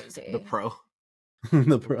 so crazy. The Pro,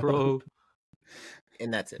 the Bro,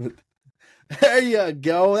 and that's it. There you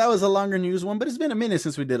go. That was a longer news one, but it's been a minute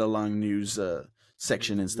since we did a long news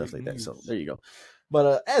section and stuff like that. So there you go.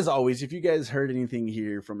 But as always, if you guys heard anything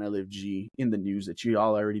here from LFG in the news that you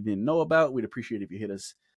all already didn't know about, we'd appreciate if you hit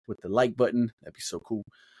us with the like button. That'd be so cool.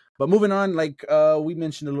 But moving on, like we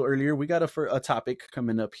mentioned a little earlier, we got a topic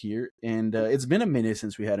coming up here, and it's been a minute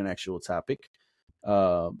since we had an actual topic.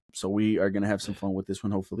 So we are gonna have some fun with this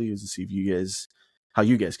one, hopefully, is to see if how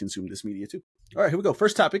you guys consume this media too. All right, here we go.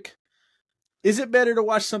 First topic: is it better to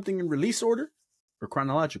watch something in release order or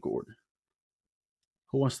chronological order?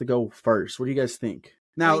 Who wants to go first? What do you guys think?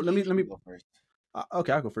 Now, I think let me. you go first.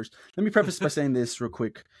 Okay, I'll go first. Let me preface by saying this real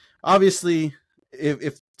quick. Obviously,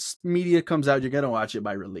 if media comes out, you're gonna watch it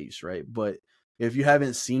by release, right? But if you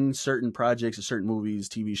haven't seen certain projects or certain movies,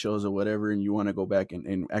 TV shows, or whatever, and you want to go back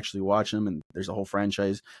and actually watch them, and there's a whole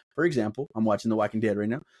franchise. For example, I'm watching The Walking Dead right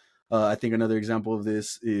now. I think another example of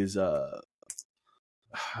this is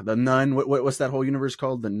The Nun. What's that whole universe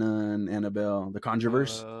called? The Nun, Annabelle, the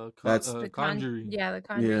Conjureverse. That's- The Conjuring. Yeah, the Yeah,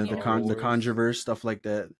 Conjuring. the Star Wars. Conjureverse, stuff like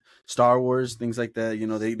that. Star Wars, things like that. You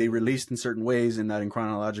know, they released in certain ways and not in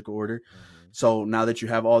chronological order. So now that you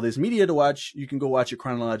have all this media to watch, you can go watch it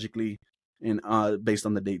chronologically and based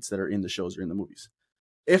on the dates that are in the shows or in the movies.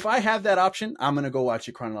 If I have that option, I'm gonna go watch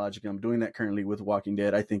it chronologically. I'm doing that currently with Walking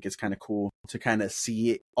Dead. I think it's kind of cool to kind of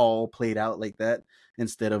see it all played out like that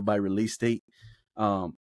instead of by release date.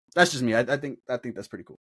 That's just me. I think that's pretty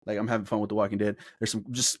cool. Like I'm having fun with The Walking Dead. There's some.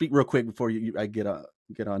 Just speak real quick before I get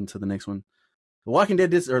on to the next one. The Walking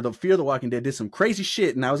Dead the Fear of the Walking Dead did some crazy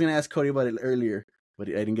shit, and I was gonna ask Cody about it earlier, but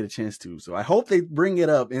I didn't get a chance to. So I hope they bring it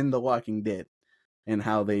up in The Walking Dead and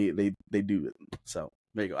how they do it. So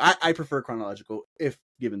there you go. I prefer chronological if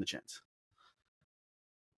given the chance.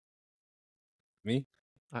 Me?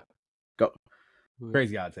 Go.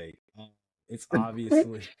 Crazy hot take. It's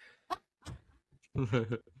obviously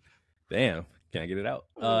damn, can't get it out.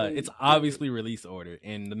 It's obviously release order,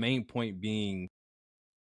 and the main point being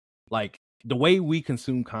like the way we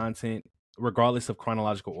consume content, regardless of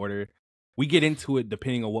chronological order, we get into it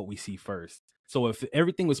depending on what we see first. So if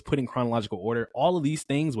everything was put in chronological order, all of these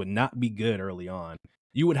things would not be good early on.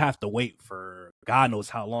 You would have to wait for God knows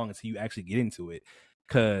how long until you actually get into it.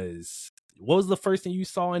 Cause what was the first thing you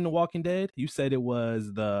saw in The Walking Dead? You said it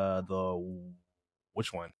was the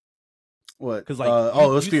which one? What? 'Cause, like, it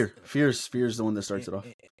was you- Fear. Fear's the one that starts it off.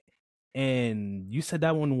 And you said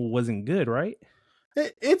that one wasn't good, right?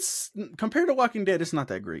 It's compared to Walking Dead, it's not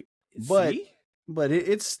that great, but See?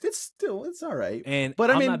 it's still all right. And But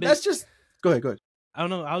I I'm mean, not big- that's just go ahead. I don't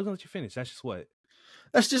know. I was gonna let you finish. That's just what.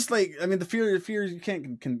 That's just like the fear you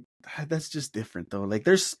can't can. That's just different though. Like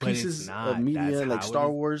there's But it's pieces not. of media That's like how it Star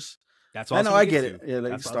is. Wars. That's what I know, was gonna I get it. to. Yeah,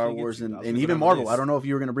 like That's what I Star was gonna Wars get to. and, I was and gonna even go Marvel. this. I don't know if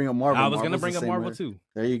you were gonna bring up Marvel. I was gonna Marvel's bring the up same Marvel way. too.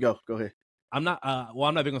 There you go. Go ahead. I'm not. Well,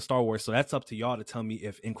 I'm not big on Star Wars, so that's up to y'all to tell me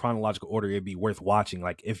if in chronological order it'd be worth watching.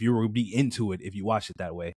 Like if you would be into it if you watch it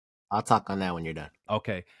that way. I'll talk on that when you're done.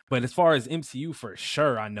 Okay, but as far as MCU, for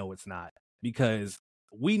sure, I know it's not because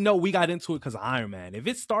we know we got into it because of Iron Man. If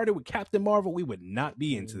it started with Captain Marvel, we would not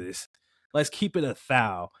be into this. Let's keep it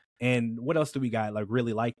 1,000. And what else do we got like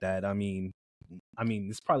really like that? I mean,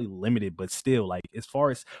 it's probably limited, but still, like as far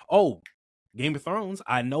as Game of Thrones,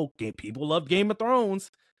 I know people love Game of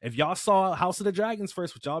Thrones. If y'all saw House of the Dragons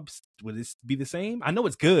first, would this be the same? I know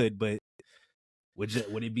it's good, but would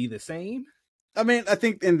it be the same? I mean, I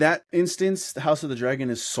think in that instance, the House of the Dragon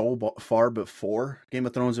is so far before Game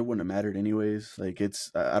of Thrones, it wouldn't have mattered anyways. Like it's,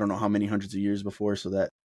 I don't know how many hundreds of years before, so that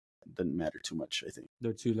doesn't matter too much. I think.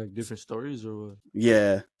 They're two like different stories or what?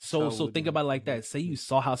 Yeah. So So think about it like that. Say you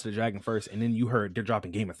saw House of the Dragon first, and then you heard they're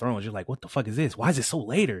dropping Game of Thrones. You're like, what the fuck is this? Why is it so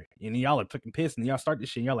later? And y'all are fucking pissed, and y'all start this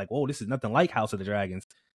shit, and y'all like, whoa, this is nothing like House of the Dragons.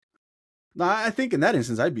 No, I think in that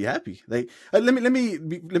instance I'd be happy. Like, let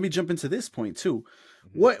me jump into this point too.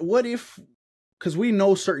 What if? Because we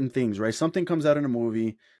know certain things, right? Something comes out in a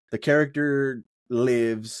movie, the character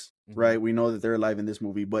lives, right? We know that they're alive in this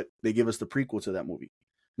movie, but they give us the prequel to that movie.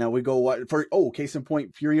 Now we go case in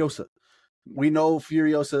point, Furiosa. We know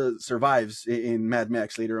Furiosa survives in Mad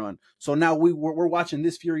Max later on. So now we're watching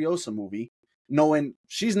this Furiosa movie, knowing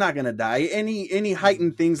she's not gonna die. Any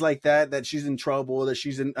heightened things like that she's in trouble, that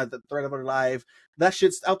she's at the threat of her life, that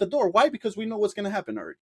shit's out the door. Why? Because we know what's gonna happen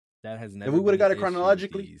already. That has never. If we would have been got an it issue with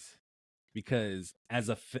chronologically. these. Because as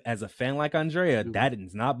a fan like Andrea, that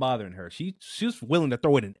is not bothering her. She's willing to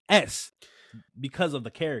throw it an S because of the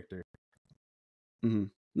character. Mm-hmm.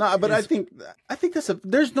 No, but I think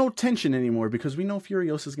there's no tension anymore because we know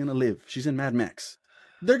Furiosa's gonna live. She's in Mad Max.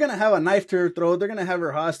 They're gonna have a knife to her throat. They're gonna have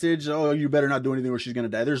her hostage. Oh, you better not do anything or she's gonna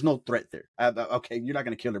die. There's no threat there. Okay, you're not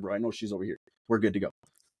gonna kill her, bro. I know she's over here. We're good to go.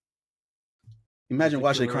 Imagine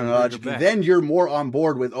watching it chronologically. Then you're more on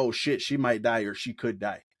board with, oh shit, she might die or she could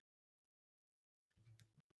die.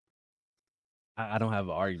 I don't have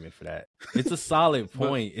an argument for that. It's a solid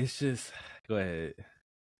point. It's just go ahead.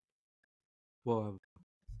 Well,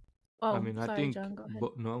 Oh, I mean, sorry, I think, John, go ahead.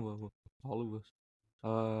 well, all of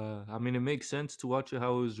us. I mean, it makes sense to watch it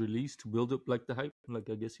how it was released to build up like the hype, like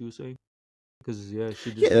I guess you were saying, because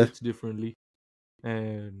she just hits differently,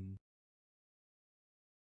 and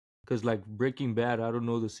because like Breaking Bad, I don't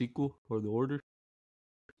know the sequel or the order.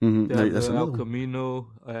 Mm-hmm. They have That's the another El one. Camino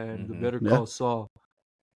and the Better Yeah. Call Saul.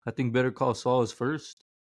 I think Better Call Saul is first.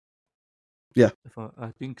 Yeah. If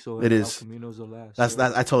I think so. It and is. El Camino's the last. That's so-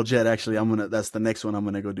 that. I told Jed actually that's the next one I'm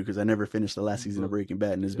gonna go do because I never finished the last season of Breaking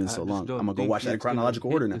Bad and it's been I so just long. don't I'm gonna go think watch that in it's gonna chronological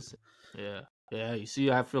hit order now. this- Yeah. You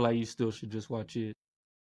see, I feel like you still should just watch it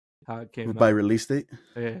how it came By out. release date.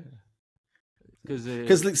 Yeah.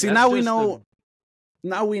 Because See,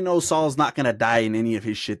 now we know Saul's not gonna die in any of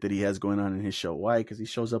his shit that he has going on in his show. Why? Because he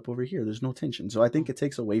shows up over here. There's no tension. So I think it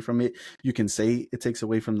takes away from it. You can say it takes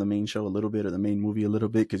away from the main show a little bit or the main movie a little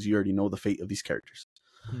bit because you already know the fate of these characters.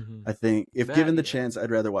 I think if That, given the yeah. chance, I'd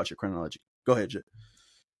rather watch it chronologically. Go ahead, Jed.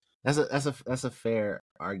 That's a fair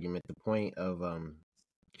argument. The point of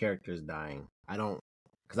characters dying. I don't,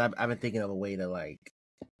 because I've been thinking of a way to like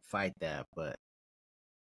fight that, but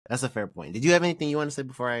that's a fair point. Did you have anything you want to say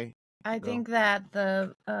before I? I Go. think that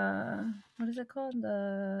the what is it called?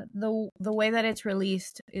 The way that it's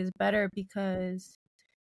released is better because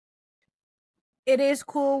it is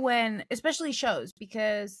cool when, especially shows,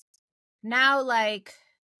 because now like,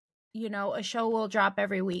 you know, a show will drop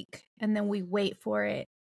every week and then we wait for it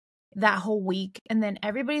that whole week and then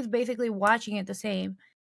everybody's basically watching it the same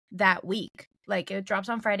that week. Like it drops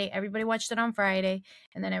on Friday, everybody watched it on Friday,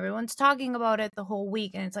 and then everyone's talking about it the whole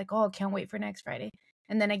week and it's like, oh, can't wait for next Friday.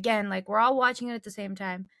 And then again, like we're all watching it at the same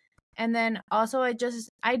time. And then also I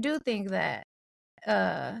do think that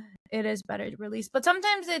it is better to release, but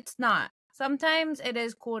sometimes it's not. Sometimes it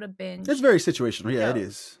is cool to binge. It's very situational. Yeah, it shows.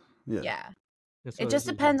 is. Yeah. Yeah. That's It what just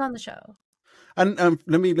it is. depends on the show. And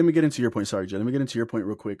let me get into your point. Sorry, Jed. Let me get into your point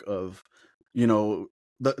real quick. Of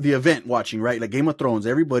the event watching, right? Like Game of Thrones.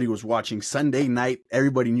 Everybody was watching Sunday night.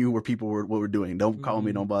 Everybody knew where people were what we're doing. Don't call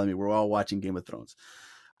me. Don't bother me. We're all watching Game of Thrones.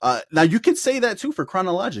 Now you can say that too for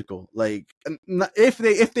chronological. Like if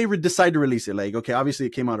they decide to release it, like okay, obviously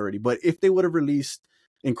it came out already, but if they would have released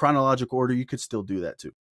in chronological order, you could still do that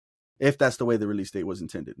too, if that's the way the release date was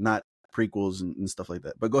intended, not prequels and stuff like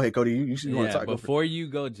that. But go ahead, Cody. You want to talk? Go for it. Before you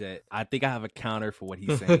go, Jet, I think I have a counter for what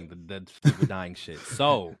he's saying. the people dying shit.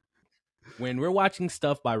 So when we're watching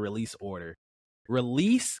stuff by release order,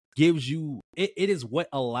 release gives you it is what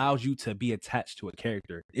allows you to be attached to a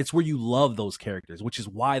character. It's where you love those characters, which is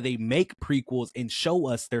why they make prequels and show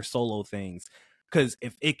us their solo things. Because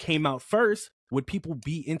if it came out first, would people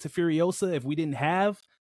be into Furiosa if we didn't have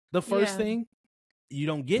the first Yeah. thing? You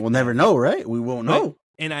don't get We'll that. never know, right? We won't know.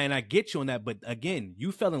 And I get you on that, but again,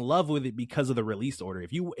 you fell in love with it because of the release order.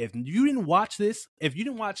 If you didn't watch this, let's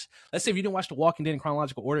say if you didn't watch The Walking Dead in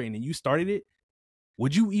chronological order and then you started it,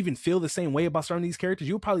 would you even feel the same way about starting these characters?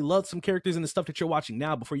 You would probably love some characters in the stuff that you're watching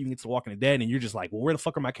now before you even get to The Walking Dead, and you're just like, well, where the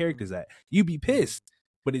fuck are my characters at? You'd be pissed.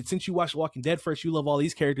 But since you watched The Walking Dead first, you love all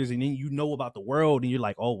these characters, and then you know about the world, and you're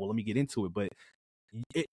like, oh, well, let me get into it. But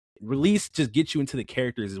release just gets you into the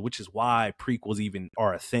characters, which is why prequels even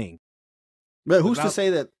are a thing. But who's to Without- say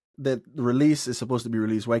that that the release is supposed to be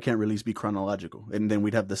released, why can't release be chronological? And then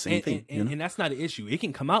we'd have the same thing. And that's not an issue. It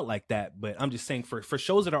can come out like that, but I'm just saying for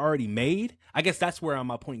shows that are already made, I guess that's where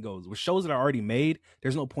my point goes. With shows that are already made,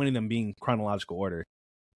 there's no point in them being chronological order.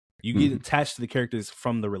 You get attached to the characters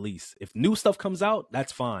from the release. If new stuff comes out,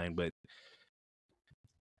 that's fine, but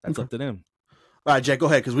that's up to them. All right, Jack, go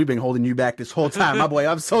ahead, because we've been holding you back this whole time. My boy,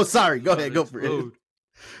 I'm so sorry. Go ahead, go for it.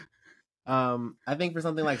 I think for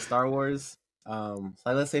something like Star Wars, like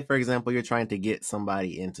let's say, for example, you're trying to get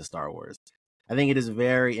somebody into Star Wars. I think it is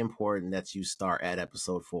very important that you start at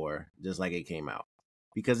episode 4, just like it came out.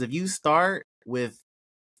 Because if you start with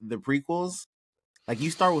the prequels, like you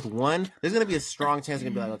start with 1, there's going to be a strong chance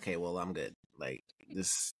you're going to be like, okay, well, I'm good. Like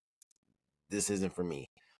this isn't for me.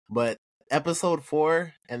 But episode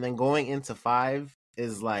 4 and then going into 5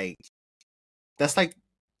 is like, that's like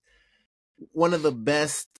one of the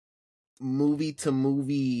best movie to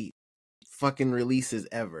movie fucking releases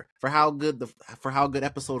ever for how good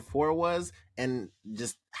episode 4 was, and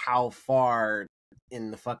just how far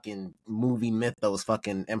in the fucking movie mythos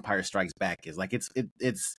fucking Empire Strikes Back is. Like it's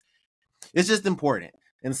just important.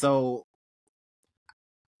 And so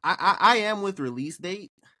I am with release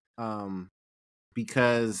date,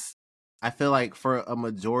 because I feel like for a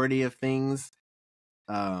majority of things,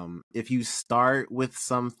 if you start with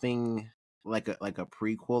something like a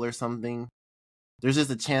prequel or something, there's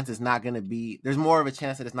just a chance it's not going to be, there's more of a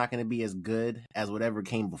chance that it's not going to be as good as whatever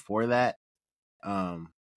came before that.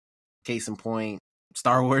 Case in point,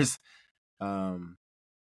 Star Wars. And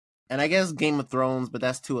I guess Game of Thrones, but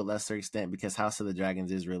that's to a lesser extent because House of the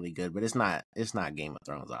Dragons is really good, but it's not Game of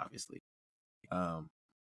Thrones, obviously.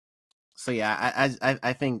 So yeah,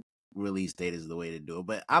 I think release date is the way to do it,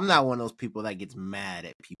 but I'm not one of those people that gets mad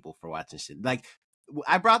at people for watching shit. Like,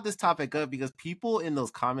 I brought this topic up because people in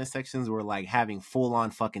those comment sections were like having full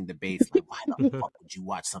on fucking debates. Like, why the fuck would you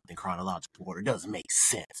watch something chronological order? It doesn't make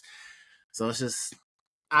sense. So it's just,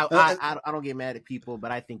 I don't get mad at people, but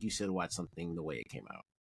I think you should watch something the way it came out.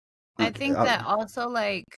 I think that also,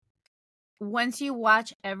 like, once you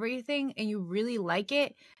watch everything and you really like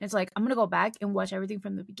it, it's like, I'm gonna go back and watch everything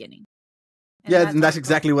from the beginning. And that's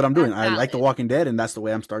exactly what I'm doing. That's I like The Walking Dead, and that's the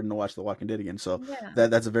way I'm starting to watch The Walking Dead again. So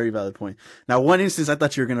that's a very valid point. Now, one instance I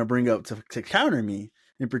thought you were going to bring up to counter me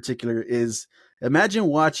in particular is, imagine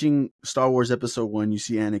watching Star Wars Episode 1, you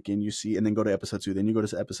see Anakin, and then go to Episode 2, then you go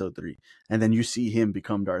to Episode 3, and then you see him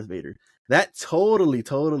become Darth Vader. That totally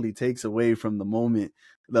takes away from the moment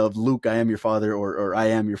of Luke, I am your father, or I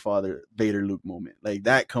am your father, Vader Luke moment. Like,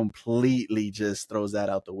 that completely just throws that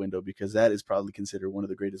out the window, because that is probably considered one of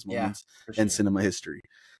the greatest moments in cinema history.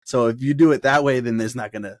 So if you do it that way, then there's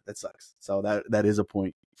not gonna, that sucks. So that is a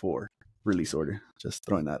point for release order. Just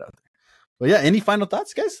throwing that out there. But yeah, any final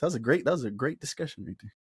thoughts, guys? That was a great discussion right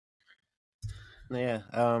there. Yeah.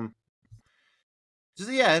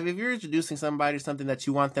 If you're introducing somebody to something that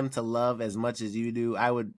you want them to love as much as you do, I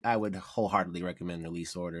would wholeheartedly recommend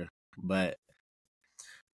release order. But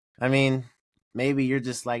I mean, maybe you're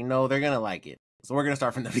just like, no, they're gonna like it, so we're gonna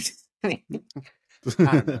start from the beginning.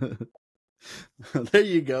 There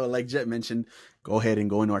you go. Like Jet mentioned, go ahead and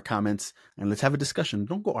go into our comments and let's have a discussion.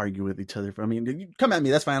 Don't go argue with each other. I mean, you come at me,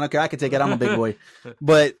 that's fine. Okay, I can take it. I'm a big boy.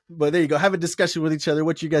 But there you go. Have a discussion with each other.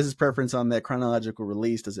 What's your guys' preference on that chronological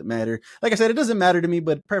release? Does it matter? Like I said, it doesn't matter to me,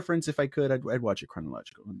 but preference, if I could, I'd watch it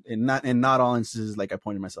chronological. And not all instances, like I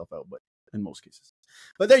pointed myself out, but in most cases.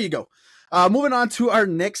 But there you go. Moving on to our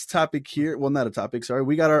next topic here. Well, not a topic, sorry.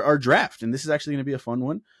 We got our draft, and this is actually going to be a fun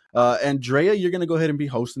one. Andrea, you're going to go ahead and be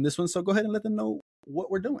hosting this one, so go ahead and let them know what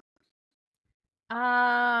we're doing.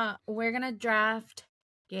 We're going to draft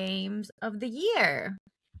games of the year.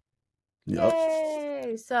 Yep.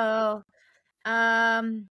 Yay! So,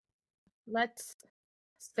 let's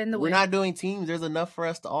spin the wheel. We're not doing teams. There's enough for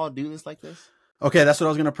us to all do this like this. Okay, that's what I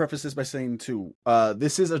was going to preface this by saying too.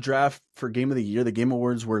 This is a draft for Game of the Year. The Game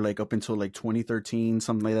Awards were like up until like 2013,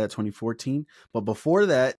 something like that, 2014. But before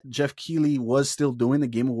that, Jeff Keighley was still doing the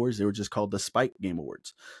Game Awards. They were just called the Spike Game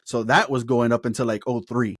Awards. So that was going up until like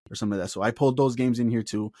 2003 or something like that. So I pulled those games in here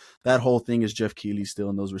too. That whole thing is Jeff Keighley still,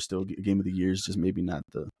 and those were still Game of the Years, just maybe not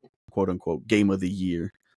the quote unquote Game of the Year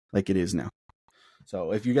like it is now.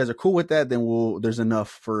 So if you guys are cool with that, then there's enough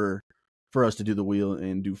for us to do the wheel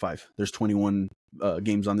and do 5. There's 21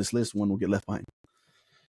 games on this list. One will get left behind.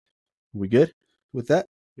 We good with that?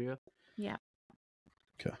 Yeah. Yeah.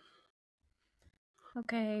 Okay.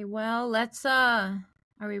 Okay, well, let's are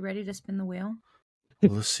we ready to spin the wheel?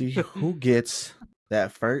 Well, let's see who gets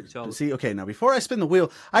That first. Tell- See, okay, now before I spin the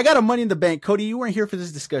wheel, I got a money in the bank. Cody, you weren't here for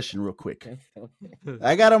this discussion, real quick.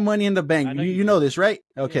 I got a money in the bank. I know You you know do. this, right?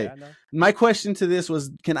 Okay. Yeah, I know. My question to this was,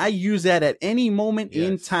 can I use that at any moment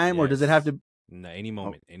in Yes, time, or does it have to No, any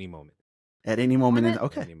moment, any moment, at any moment? Wanna-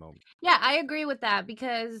 Okay. any moment. Yeah, I agree with that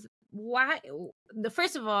because why?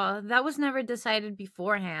 First of all, that was never decided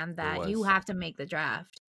beforehand that you was. have to make the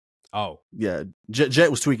draft. Oh, Yeah, Jet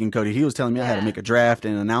was tweaking Cody. He was telling me I had to Yeah. make a draft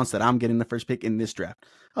and announce that I'm getting the first pick in this draft.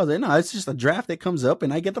 I was like, no, it's just a draft that comes up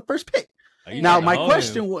and I get the first pick. you Now gotta my hold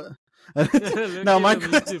question him. was, Look now at my him, he's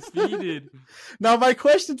question, defeated. now my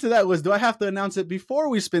question to that was, do I have to announce it before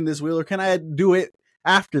we spin this wheel, or can I do it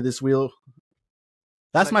after this wheel?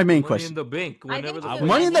 That's Like my main Money question. in the bank. I Whenever think the so. fuck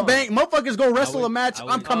Money you in the want. bank, motherfuckers go wrestle would- a match. I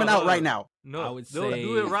I'm would- coming out right now. No, I would they'll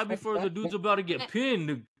do it say- right before the dude's about to get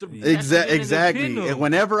pinned. Exactly. And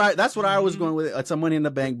whenever that's what I was Mhm. going with. It's a money in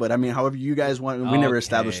the bank, but I mean, however you guys want, we never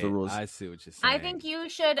established the Okay, rules. I see what you're saying. I think you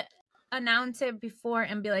should announce it before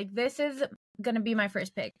and be like, "This is gonna be my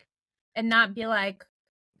first pick," and not be like,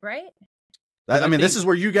 right? I mean, this think- is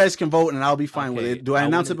where you guys can vote, and I'll be fine with Okay, it. Do I I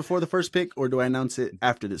announce it wanna- before the first pick, or do I announce it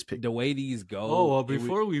after this pick? the way these go. Oh, well, it would-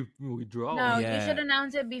 before we draw. No, yeah. you should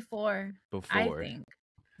announce it before. I before, think.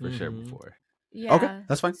 for sure, Mhm. before. Yeah. Okay,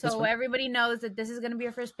 that's fine. That's So fine. everybody knows that this is gonna be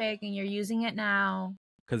your first pick, and you're using it now.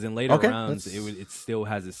 Because in later Okay, rounds, that's- it still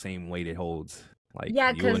has the same weight it holds. Like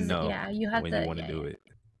Yeah, you would 'cause, know yeah, you have when to- you want to yeah, do yeah. it.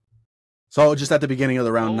 So just at the beginning of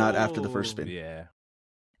the round, not after the first Oh. spin. Yeah.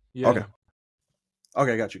 Yeah. Okay.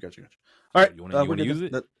 Okay, got you. All right, You wanna we're good use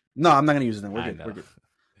then. it? No, I'm not gonna use it then. We're I good. know. We're good.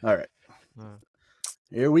 All right, Uh,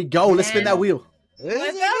 here we go. Let's spin that Man. wheel.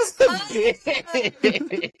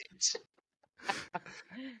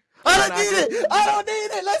 I don't need it. I don't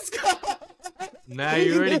need it. Let's go. Now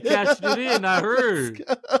you already cashed it in. I heard.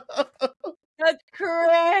 That's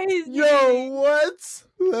crazy. Yo, what?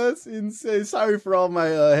 That's insane. Sorry for all my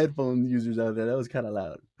headphone users out there. That was kind of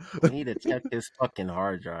loud. I need to check this fucking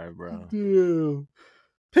hard drive, bro. Damn.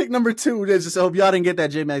 Pick number 2. Just hope y'all didn't get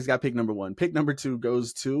that. J Max got pick number 1. Pick number 2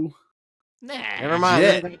 goes to. Never mind.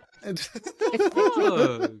 Yeah. Fuck.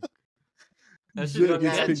 That shit Jet got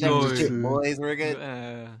gets me picked Check number this going. shit, two. boys. We're good.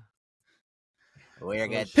 Uh, We're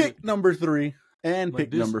good. Pick number 3 and My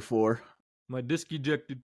pick disc- number 4. my disc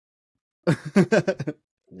ejected.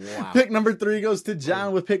 Wow. Pick number 3 goes to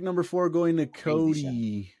John, with pick number 4 going to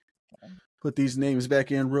Cody. Put these names back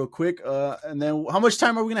in real quick. And then how much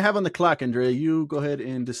time are we going to have on the clock, Andrea? You go ahead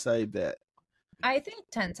and decide that. I think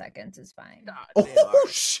 10 seconds is fine. Oh,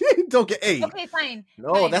 shit. Okay, hey. Okay, fine.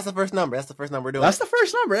 No, fine. that's the first number. That's the first number we're doing. That's the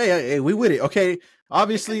first number. Hey, we with it. Okay.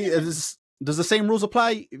 Obviously, does the same rules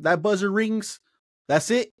apply? If that buzzer rings, that's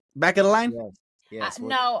it? Back of the line? Yes. Yes. we're-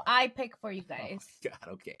 No, I pick for you guys. God,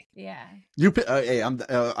 okay. Yeah. You pick. Hey,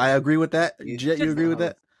 I agree with that. Jet, you agree with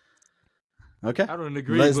that? Okay. I don't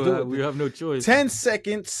agree, Let's do but it. we have no choice. 10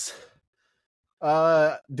 seconds.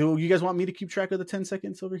 Do you guys want me to keep track of the 10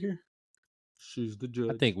 seconds over here? She's the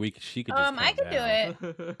judge. I think she could. Just I count can do down.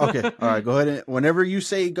 it. Okay. All right. Go ahead. And whenever you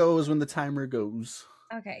say go is when the timer goes.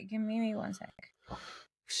 Okay, give me 1 sec.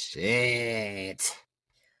 Shit.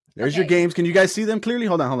 There's your Okay. games. Can you guys see them clearly?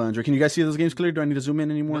 Hold on, Andrew. Can you guys see those games clear? Do I need to zoom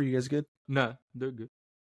in anymore? No. You guys good? Nah, they're good.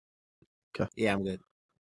 Yeah, I'm good.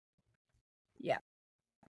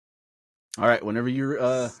 All right. Whenever you're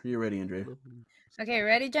ready, Andrea. Okay,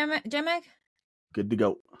 ready, Jemek? Good to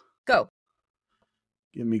go. Go.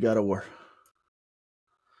 Give me God of War.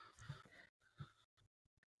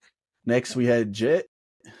 Next, we had Jet.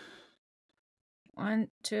 1,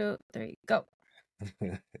 2, 3, go.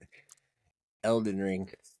 Elden Ring.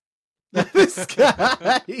 This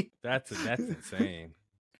guy. That's insane.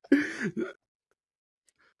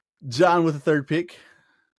 John with the third pick.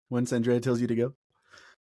 Once Andrea tells you to go.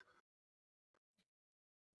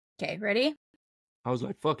 Okay, ready? I was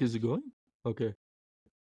like, fuck, is it going? Okay.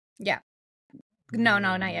 Yeah. No,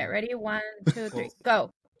 not yet. Ready? 1, 2, 3,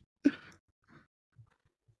 go.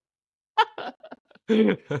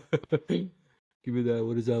 Give me that.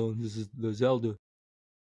 What is that one? This is the Zelda.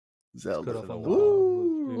 Zelda. cut off on the-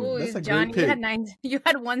 Ooh, Ooh, that's a John, great you pick. had 9. You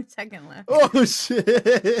had 1 second left. Oh, shit.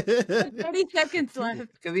 30 seconds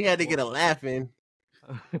left. Because he had to get a laugh in.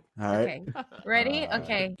 All right. Okay, ready?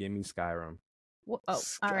 Okay. Give me Skyrim. Oh, all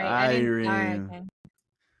right. I didn't. All right. Skyrim. Okay.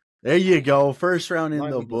 There you go. First round in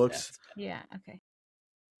Why the we do books. Yeah. Okay.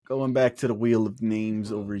 Going back to the wheel of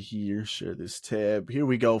names over here. Share this tab. Here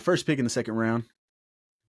we go. First pick in the second round.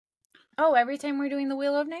 Oh, every time we're doing the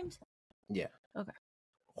wheel of names. Yeah.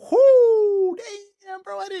 Whoo! Damn,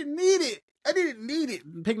 bro. I didn't need it. I didn't need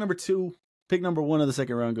it. Pick number 2. Pick number 1 of the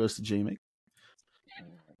second round goes to Jamie.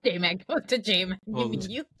 J-Mac. Go to J-Mac. You Oh. mean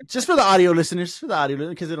you? Just for the audio listeners,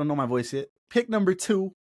 because they don't know my voice yet. Pick number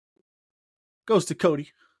 2 goes to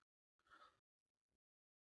Cody.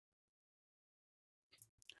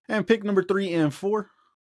 And pick number 3 and 4.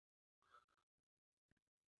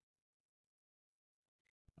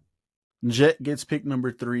 Jet gets pick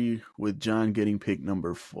number 3, with John getting pick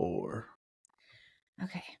number 4.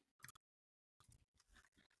 Okay.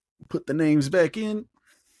 Put the names back in.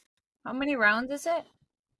 How many rounds is it?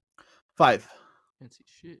 5. Can't see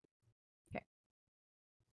shit.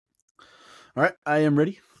 All right, I am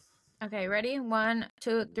ready. Okay, ready? 1,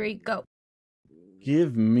 2, 3, go.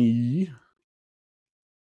 Give me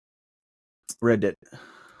Red Dead.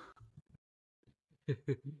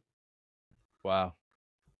 Wow.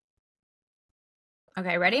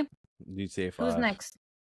 Okay, ready? GTA 5. Who's next?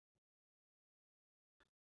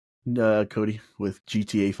 Cody with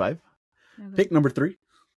GTA 5. Okay. Pick number 3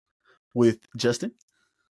 with Justin.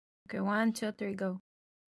 Okay, 1, 2, 3, go.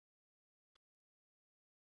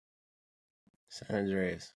 San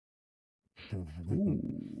Andreas.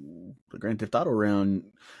 Ooh, the Grand Theft Auto round.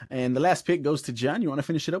 And the last pick goes to John. You want to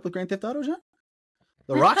finish it up with Grand Theft Auto, John?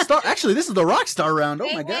 The Rockstar. Actually, this is the Rockstar round. Oh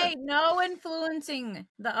Hey, my god. hey, no influencing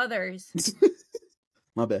the others.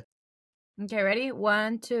 My bad. Okay, ready?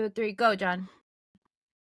 1, 2, 3, go, John.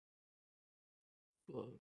 Fuck.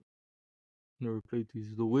 Never played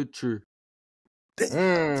these. The Witcher.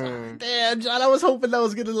 Mm. Damn, John, I was hoping that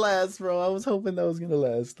was gonna last, bro. I was hoping that was gonna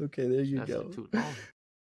last. Okay, there you That's go. too long.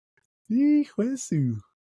 Hijo de su.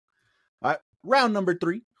 All right, round number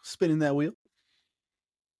 3. Spinning that wheel.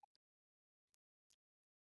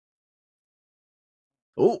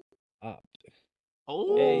 Oh,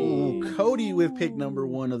 Oh, Hey. Cody with pick number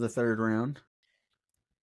 1 of the 3rd round.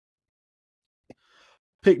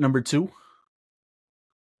 Pick number 2.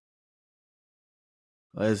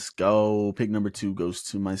 Let's go. Pick number 2 goes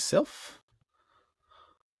to myself.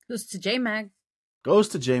 Who's to J-Mac? Goes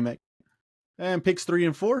to J-Mac. And picks 3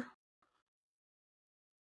 and 4.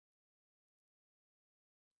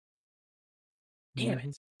 Damn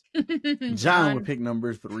it. John would pick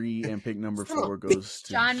number 3, and pick number 4 goes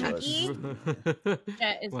to John Justin. McGee?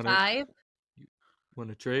 Jet is Wanna- 5. Want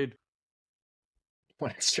to trade?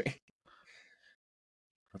 One straight.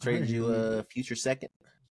 I'll trade you a future second.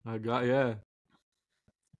 I got yeah.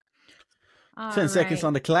 10 seconds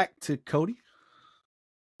on the clock to Cody.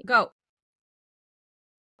 Go.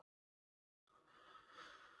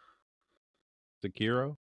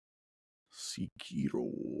 Sekiro.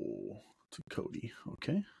 Sekiro to Cody.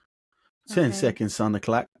 Okay. 10 Okay. seconds on the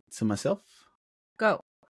clock to myself. Go.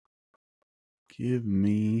 Give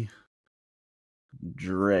me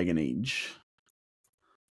Dragon Age.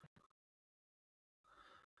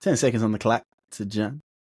 10 seconds on the clock to John.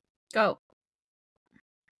 Go.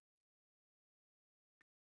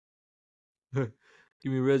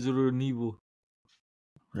 Give me Resident Evil.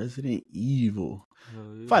 Resident Evil.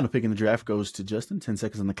 Yeah. Final pick in the draft goes to Justin. 10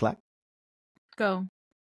 seconds on the clock. Go.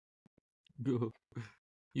 Go.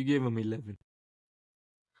 You gave him 11.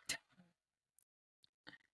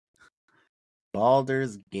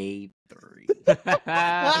 Baldur's Gate 3.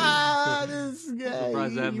 Ah, this guy.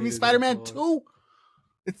 Surprised that Give me made it Spider-Man this 2.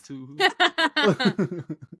 Two.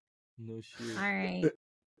 No shit. All right.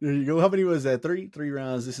 There you go. How many was that? 3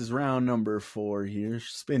 rounds. This is round number 4 here.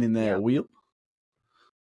 Spinning that Yep. wheel.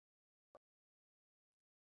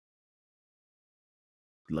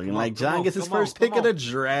 Looking Come on, like come John on, gets his come on, first pick come of the on.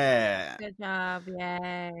 draft. Good job.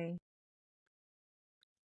 Yay.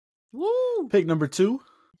 Woo! Pick number 2.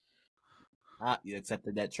 You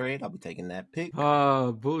accepted that trade. I'll be taking that pick.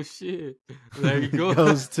 Ah, bullshit. There you go.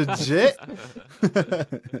 Goes to Jet.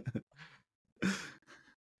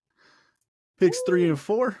 Picks 3 and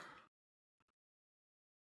 4.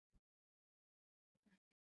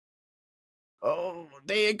 Oh,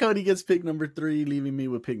 Dan Cody gets pick number 3, leaving me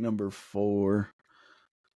with pick number 4.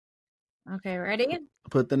 Okay, ready?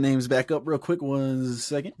 Put the names back up real quick. 1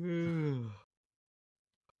 second. I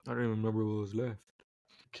don't even remember what was left.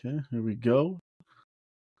 Okay, here we go.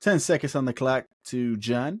 10 seconds on the clock to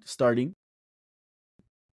John, starting.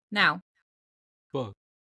 Now. Fuck.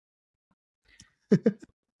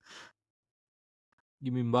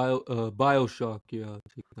 Give me Bioshock. Yeah, I'll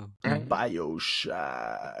take that.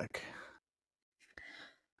 Bioshock.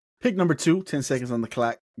 Pick number 2, 10 seconds on the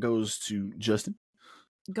clock, goes to Justin.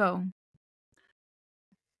 Go.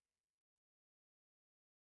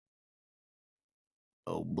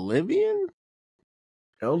 Oblivion?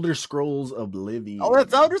 Elder Scrolls Oblivion. Oh,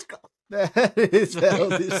 that's Elder Scrolls. That is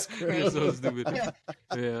Elder You're Scrolls. so stupid.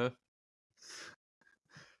 Yeah.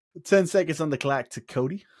 10 seconds on the clock to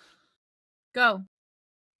Cody. Go.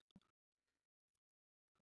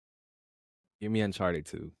 Give me Uncharted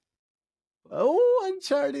 2. Oh,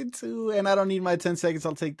 Uncharted 2. And I don't need my 10 seconds.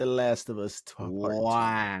 I'll take The Last of Us Part 2.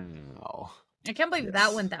 Wow. I can't believe Yes.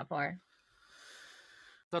 that went that far.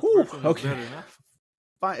 That Ooh, first one was okay. better, no?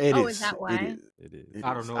 Fine, it Oh, is. is that why? It is. It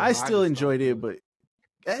I don't is. know, I but still I just enjoyed thought it, it but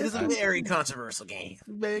It is a it's very controversial game.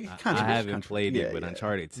 very I controversial. haven't played it, Yeah, but yeah.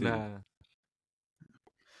 Uncharted 2. Nah. one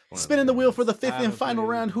of Spinning the wheel for the I fifth and haven't final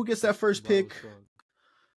played round. Who gets that first pick? Bioshock.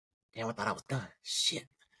 Damn, I thought I was done. Shit.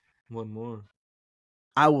 One more.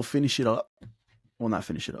 I will finish it up. Well, not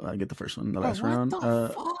finish it up. I get the first one in the last round. What the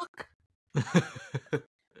fuck?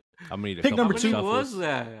 I'm gonna need a Pick couple number of How many two. shuffles. was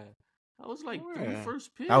that? That was like three Yeah.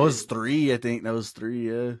 first picks. That was 3, I think. That was 3,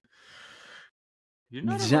 yeah. You're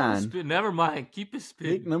not John. allowed to spin. Never mind. Keep it spin.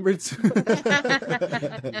 Pick number 2.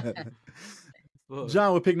 Fuck.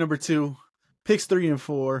 John with pick number 2. Picks 3 and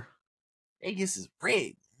 4. Vegas is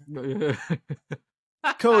rigged.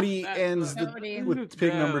 Cody ends Cody. with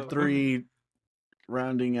pick number Damn. 3,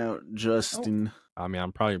 rounding out Justin. I mean,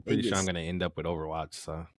 I'm probably pretty sure Vegas. I'm gonna end up with Overwatch.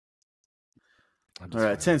 So. I'm just All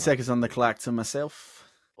right, fine 10 with seconds on the clock to myself.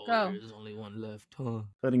 Oh, Go. there's only one left, huh? Go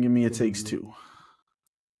ahead and give me a takes 2.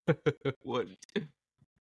 What?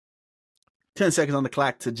 10 seconds on the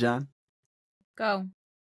clock to John. Go.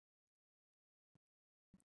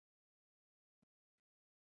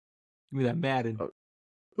 Give me that Madden. Oh.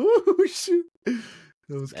 Ooh, shit. That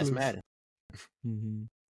was That's close. mad. Mm-hmm.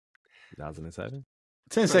 2007.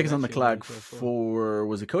 10 Right, seconds on the that shit clock went so far. for,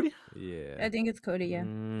 was it Cody? Yeah. I think it's Cody, yeah.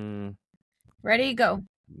 Mm, Ready? Go.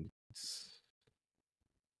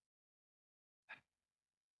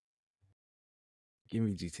 give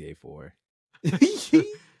me GTA 4.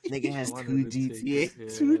 Nigga has One 2 of the takes, GTA.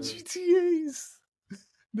 yeah. 2 GTAs.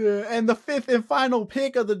 And the 5th and final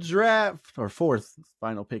pick of the draft, or 4th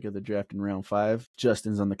final pick of the draft in round 5.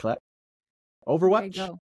 Justin's on the clock. Overwatch Okay,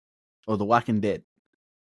 go. or The Walking Dead?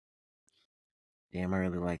 Damn, I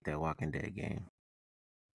really like that Walking Dead game.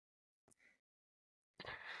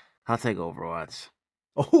 I'll take Overwatch.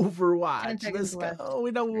 10 Overwatch. Let's seconds go. left. Oh,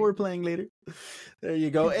 we know what we're playing later. There you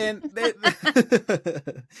go. And there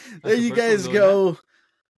the you first guys one, go.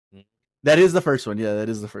 Mm. That is the first one. Yeah, that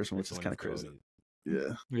is the first one, which Which is one kind of is crazy. Cody?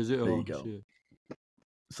 Yeah. Is it? There you Oh, go. shit.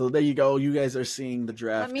 So there you go. You guys are seeing the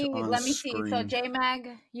draft. Let me see. So screen. J Mag,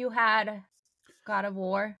 you had God of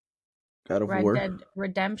War, God of Red War. Dead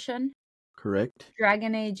Redemption, Correct.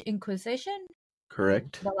 Dragon Age Inquisition,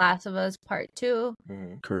 Correct. The Last of Us Part 2,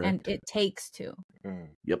 Mm-hmm. Correct. and It Takes Two.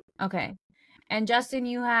 Mm-hmm. Okay. And Justin,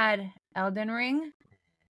 you had Elden Ring,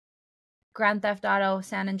 Grand Theft Auto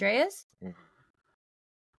San Andreas, Mhm.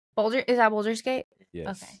 Is that Baldur's Gate?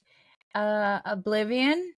 Yes. Okay.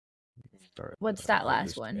 Oblivion, Start, What's that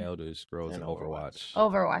last one? Elder Scrolls And and Overwatch.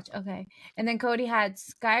 Overwatch. Okay. And then Cody had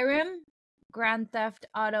Skyrim, Grand Theft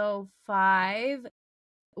Auto 5,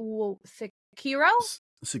 Sekiro,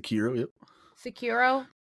 Sekiro. Yep. Sekiro,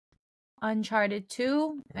 Uncharted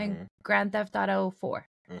 2, and Mhm. Grand Theft Auto 4.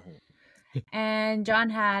 Mm-hmm. And John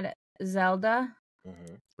had Zelda, Mm-hmm.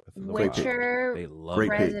 Breath of the Great Wild. pick. Witcher, They love Great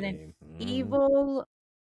that pick. Resident game. Evil,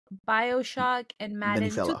 Bioshock, and then he Madden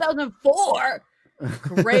fell off. 2004.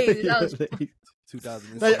 Crazy. That was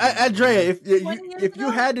 2006. Andrea, if 20 years if you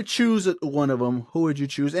ago? had to choose one of them, who would you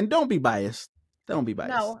choose? And don't be biased. Don't be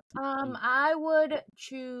biased. No. I would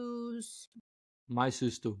choose. My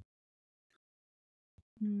sister.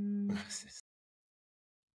 Hmm,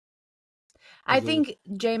 I Is it- think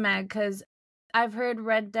J Mag, because I've heard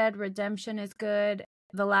Red Dead Redemption is good.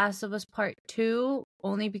 The Last of Us Part 2,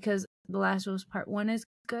 only because The Last of Us Part 1 is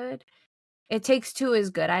good. It Takes Two is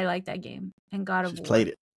good. I like that game. And God of She's War played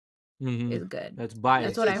it. Mhm. is good. That's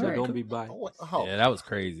biased. what I so heard. Don't be biased. Oh, Yeah, that was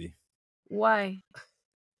crazy. Why?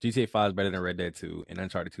 GTA 5 is better than Red Dead 2, and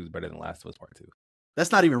Uncharted 2 is better than Last of Us Part 2.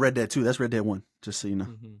 That's not even Red Dead 2. That's Red Dead 1. Just so you know.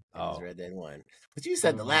 Mhm. I Oh, read that one. But you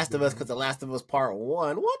said The Oh, Last of Us good. because The Last of Us Part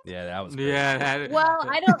 1. What? yeah, that was crazy. Yeah. That, Well,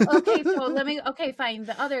 I don't. Okay, so okay, fine.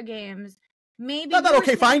 The other games, maybe. Not you were okay,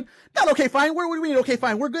 saying- fine. Not okay, fine. What do we mean? Okay,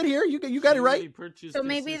 fine. We're good here. You got it right. So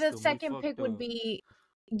maybe the second pick would be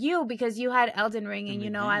you because you had Elden Ring, and Maybe you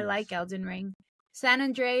know I these. like Elden Ring. San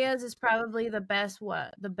Andreas is probably the best.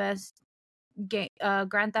 What the best game?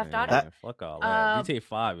 Grand Theft Man, Auto. fuck all that. Uh, GTA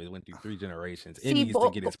 5 it went through 3 generations. It see, needs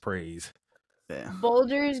to get its praise. Yeah.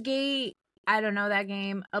 Baldur's Gate. I don't know that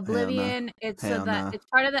game. Oblivion. It's Hell nah. it's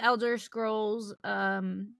part of the Elder Scrolls.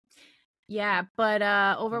 Yeah, but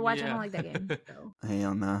Overwatch. I Yeah. don't like that game. So.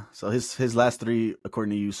 Hell nah. So his last 3,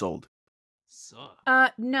 according to you, sold.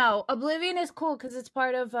 No, Oblivion is cool because it's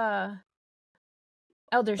part of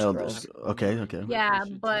Elder Scrolls. Elders. Okay. Yeah,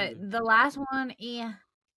 Shit, but too. the last one, yeah.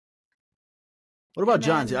 What about And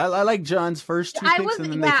John's? then- I like John's first two I picks, was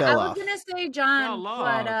and then they fell I was off. gonna say Fell John,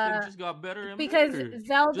 off. but They just got better and because better.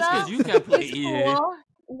 Zelda Just because you can't play is EA. cool.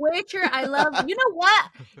 Witcher, I love. You know what?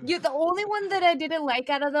 The only one that I didn't like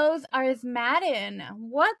out of those is Madden.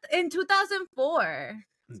 What in 2004?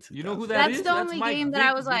 You know who that That's is? the That's only Mike game that I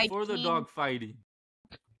Vick was like, before the "Hmm." dog fighting.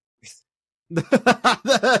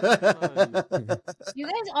 You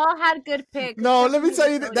guys all had good picks. No, except let me for tell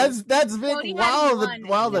you Cody. that's Vic Cody while had the one.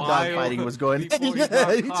 dog While- fighting was going. before he Yeah,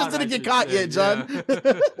 got he just caught, didn't I get should caught say, yet, John.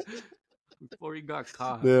 yeah. Before he got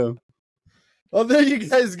caught. Yeah. Well, there you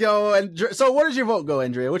guys go. And so, where does your vote go,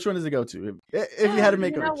 Andrea? Which one does it go to? If you had to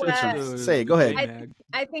make You a know which one? what? Say it. Go ahead,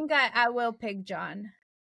 I think I will pick John.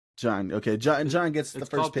 John. Okay, John gets the It's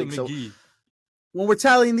first called the pick. So McGee. when we're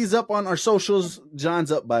tallying these up on our socials,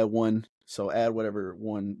 John's up by 1. So add whatever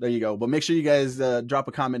one. There you go. But make sure you guys drop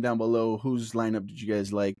a comment down below. Whose lineup did you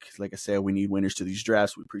guys like? Like I said, we need winners to these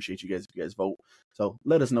drafts. We appreciate you guys if you guys vote. So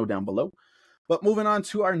let us know down below. But moving on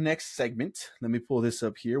to our next segment. Let me pull this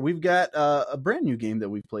up here. We've got a brand new game that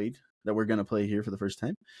we've played that we're going to play here for the first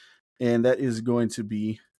time. And that is going to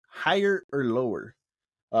be Higher or Lower.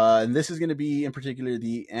 And this is going to be in particular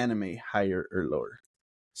the anime Higher or Lower.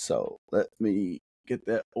 So let me get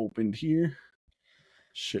that opened here.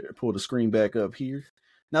 Sure, pull the screen back up here.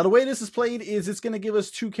 Now, the way this is played is it's going to give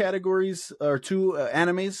us 2 categories or 2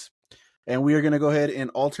 animes, and we are going to go ahead and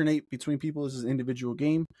alternate between people. This is an individual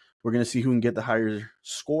game. We're going to see who can get the higher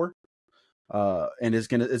score, and it's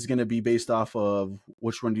gonna be based off of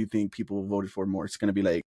which one do you think people voted for more. It's going to be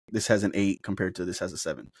like this has an 8 compared to this has a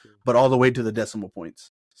 7, but all the way to the decimal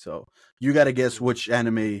points. So you got to guess which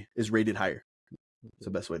anime is rated higher. It's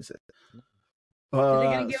the best way to say it. Are they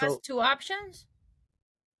gonna give so- us 2 options?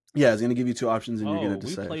 Yeah, it's gonna give you 2 options, and you're Oh, gonna we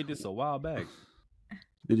decide. played this a while back.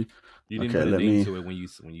 Did you? You didn't Okay, put a let name me- to it when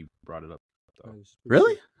you brought it up. though.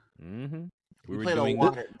 Really? Mm-hmm. We played a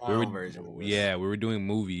watered down version. of this. Yeah, we were doing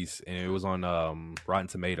movies, and it was on Rotten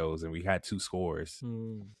Tomatoes, and we had 2 scores.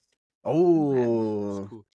 Hmm. Oh, That's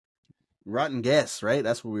cool. Rotten Guess, right?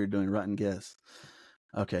 That's what we were doing. Rotten Guess.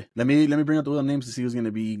 Okay, let me bring up the wheel names to see who's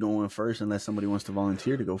gonna be going first, unless somebody wants to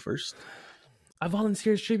volunteer to go first. I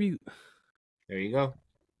volunteer as tribute. There you go.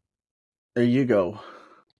 There you go.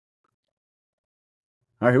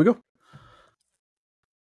 All right, here we go.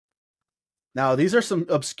 Now these are some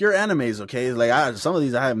obscure animes. Okay, like some of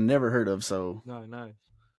these I have never heard of. So, Nice.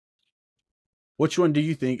 which one do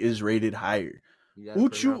you think is rated higher? You gotta put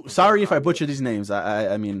it out Uchu. for Sorry if I audio. butcher these names.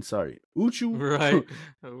 I mean, sorry. Uchu. Right.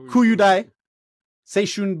 Kuyudai.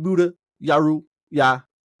 Seishun Buddha. Yaru. Ya.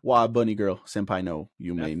 Wa Bunny Girl. Senpai no.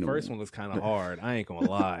 You may That know. first one was kind of hard. I ain't gonna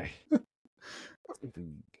lie.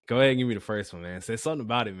 Go ahead and give me the first one, man. Say something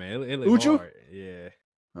about it, man. It looked Uchu? hard. Yeah.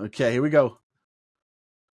 Okay, here we go.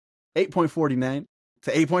 8.49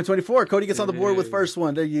 to 8.24. Cody gets on the board with Hey. first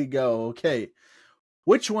one. There you go. Okay.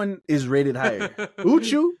 Which one is rated higher?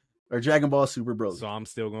 Uchu or Dragon Ball Super Broly? So I'm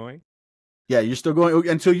still going. Yeah, you're still going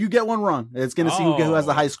until you get one wrong. It's going to see who has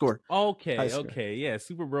the Oh. high score. Okay, High score. okay, yeah,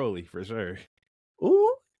 Super Broly for sure.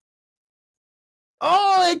 Ooh.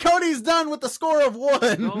 Oh, and Cody's done with the score of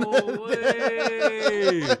 1. No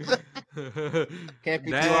way. Can't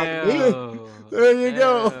be too Damn. There you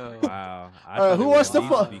go. Damn. Wow. I All right, thought who it wants would to at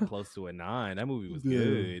fo- least be close to a 9? That movie was Yeah.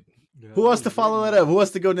 good. Yeah, Who wants that to was follow really that up? Who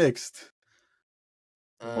wants to go next?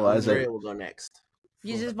 Well, I say- Andrea will go next.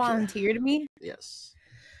 You just volunteered me. Yes.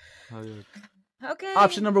 good. Oh, yeah. Okay.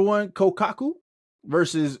 Option number 1, Kokaku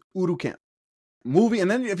versus Uru Camp. Movie, and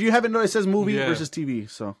then if you haven't noticed, it says movie Yeah. versus TV.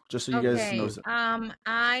 So just so you guys Okay. know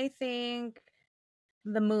I think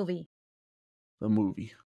the movie. the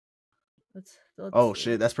movie. Let's Oh see.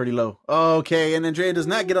 shit, that's pretty low. Okay, and Andrea does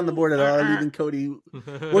not get on the board at all, leaving Cody.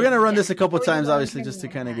 We're gonna run Yeah, this a couple Cody's times, going obviously, to just to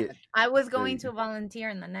the kind of back. get. I was There going you to go. volunteer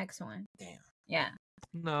in the next one. Damn. Yeah.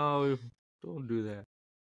 No, don't do that.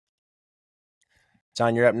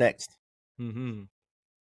 John, you're up next. Mm-hmm.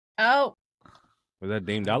 Oh, Was that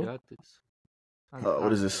Dame I Dollar? got this.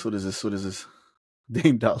 What is this? What is this? What is this?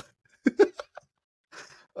 Dame Dollar.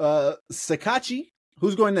 Sakachi.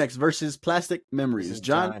 Who's going next versus Plastic This Memories? is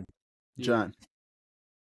John. Yeah. John.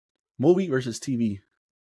 Movie versus TV.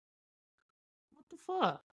 What the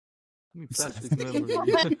fuck? I mean, plastic memories.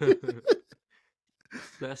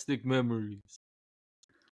 Plastic memories.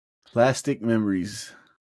 Plastic Memories.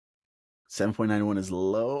 7.91 is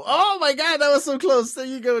low. Oh my god, that was so close. There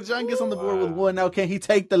you go. John gets on the board with Wow. 1. Now can he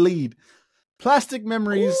take the lead? Plastic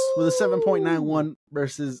Memories with a 7.91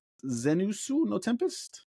 versus Zenitsu no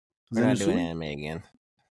Tempest. We're not doing Zenitsu? anime again.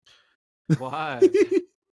 Why?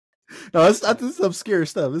 No, this is obscure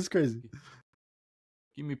stuff. This is crazy.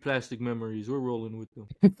 Give me plastic memories. We're rolling with them.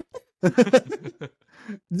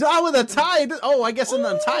 John with a tie. Oh, I guess in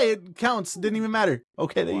the tie it counts. Didn't even matter.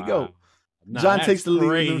 Okay, there you go. Wow. Nah, John that's takes the lead.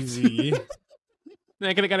 Crazy.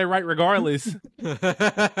 I could have got it right regardless.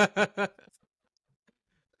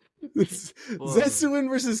 Zetsuin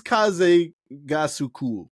versus Kaze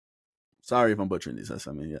Gasuku. Sorry if I'm butchering these. That's,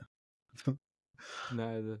 I mean, yeah.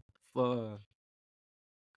 Neither. Fuck.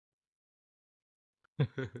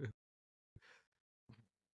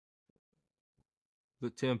 The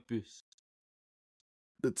Tempest.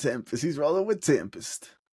 The Tempest. He's rolling with Tempest.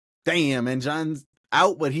 Damn, and John's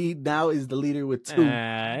out, but he now is the leader with 2.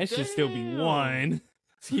 It should still be Damn. 1. Let's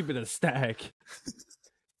keep it a stack.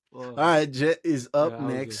 Fuck. All right, Jet is up Yeah, I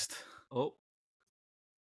was next. Oh,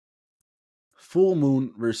 Full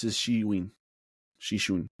Moon versus Shishun.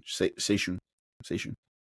 Seishun.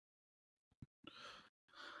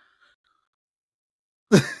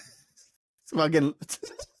 It's about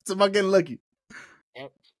getting lucky.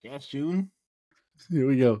 Yeah, June. Here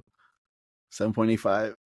we go.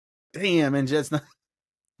 7.85. Damn, and Jet's not.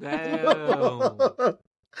 damn. All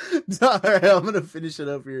right, I'm gonna finish it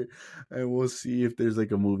up here, and we'll see if there's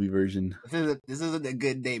like a movie version. This isn't a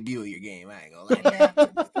good debut of your game. I ain't gonna lie.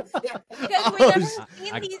 Yeah. Because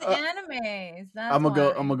we never Oh, seen these animes. That's I'm why.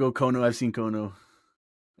 gonna go Kono. I've seen Kono.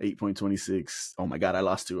 8.26. Oh my god, I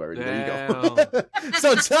lost 2 already. There you go.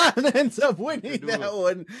 So John ends up winning Do that it.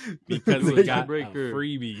 one Because Do we it, got a tiebreaker.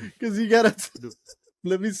 freebie. because you gotta. Do-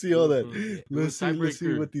 Let me see all that. Do a Let's see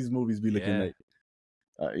tiebreaker. what these movies be looking Yeah.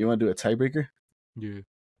 like. You want to do a tiebreaker? Yeah.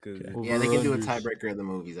 Okay. Yeah, they can do a Over-unders. tiebreaker of the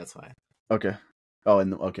movies. That's fine. Okay. Oh,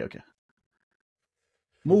 and okay.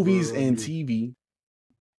 Movies and Over-under. TV.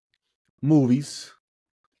 Movies.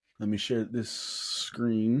 Let me share this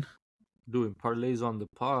screen. Doing parlays on the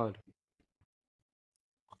pod.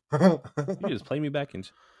 You just play me back in.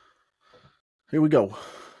 Here we go.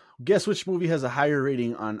 Guess which movie has a higher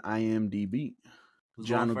rating on IMDb? Who's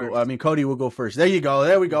John will going go. first? I mean, Cody will go first. There you go.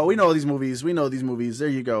 There we go. We know these movies. There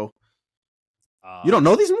you go. You don't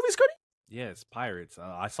know these movies, Cody? Yes, Pirates.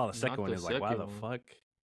 I saw the second Not one. the It's like, why the second one. fuck?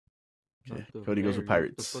 Okay, Not the Cody goes with Mary.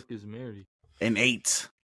 Pirates. What the fuck is Mary? An 8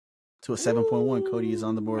 to a 7.1. Cody is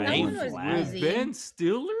on the board. That with one one. was Wow. With easy. Ben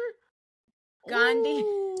Stiller? Gandhi.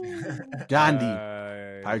 Gandhi.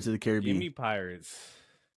 Uh, Pirates of the Caribbean. Give me Pirates.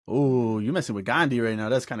 Oh, you messing with Gandhi right now.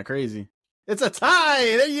 That's kind of crazy. It's a tie.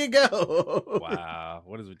 There you go. Wow.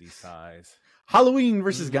 What is with these ties? Halloween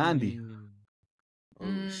versus Gandhi. Mm.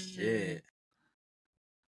 Oh shit!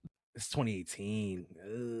 It's 2018.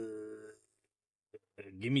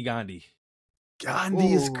 Give me Gandhi.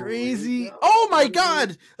 Gandhi is Oh, crazy. yeah. Oh my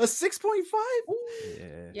god. A 6.5? Yeah.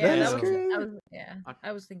 Yeah, That's that was, good.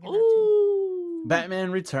 I was thinking that too.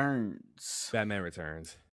 Batman Returns. Batman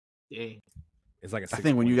Returns. Dang. It's like a I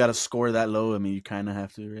think when you 6.1. got to score that low, I mean, you kind of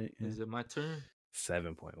have to, right? Yeah. Is it my turn?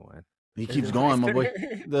 7.1. He keeps going, my boy.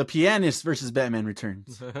 The Pianist versus Batman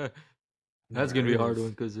Returns. That's gonna be a hard one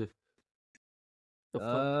because if the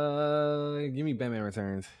fuck Give me Batman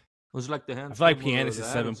Returns. was like the hand. I feel like Pianist is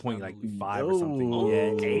 7.5 or something. Oh. Yeah,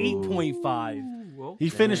 8.5. Well, He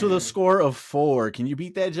finished with a score of 4. Can you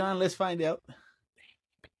beat that, John? Let's find out.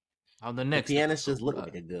 on the The next Pianist just looked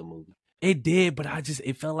like a good movie. It did, but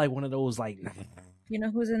it felt like one of those like You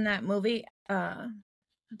know who's in that movie?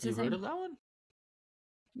 What's You his heard name? of that one,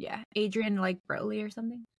 Yeah, Adrian like Brody or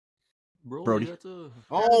something. Brody. That's a...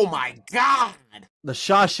 Oh my god! The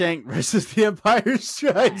Shawshank versus the Empire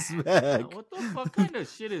Strikes Back. What the fuck kind of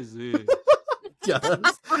shit is it? Yes.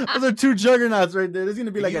 Those are 2 juggernauts right there. There's going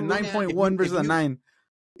to be If like a you look at- 9.1 versus a 9.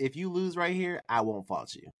 If you lose right here, I won't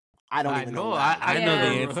fault you. I don't I even know. know. what I know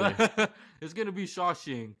the answer. It's gonna be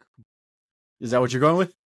Shawshank. Is that what you're going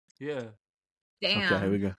with? Yeah. Damn. Okay,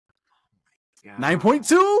 here we go. God.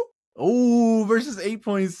 9.2? Oh, versus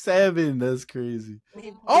 8.7. That's crazy.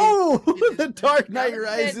 Oh, The Dark Knight That was good.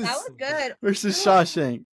 Rises That was good. versus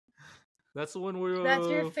Shawshank. That's the one where That's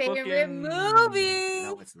your favorite fucking- movie.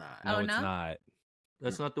 No, it's not. no, Oh, it's no? not.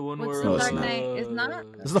 That's not the one What's where the Dark Knight is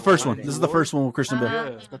not? This is the first one. This is the first one with Christian Bale. Yeah.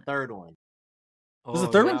 It's the third one. This is the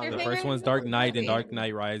third one? What's your The favorite first one's movie? Dark Knight and Movie. Dark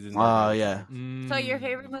Knight Rises. Oh, yeah. So your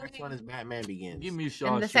favorite The movie? first one is Batman Begins. Give me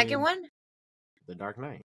Shawshank. And the second one? The Dark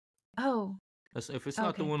Knight. Oh, If it's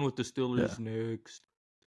not the Okay. one with the Steelers next.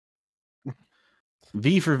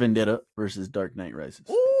 V for Vendetta versus Dark Knight Rises.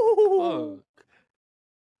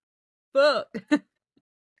 Fuck. fuck.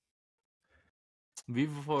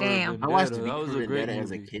 Viva for Damn. I watched Vendetta. the That was a great Vendetta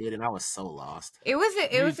as a movie. kid, and I was so lost. It was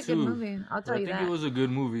a, it Me was a good too. movie. I'll tell I you think that. it was a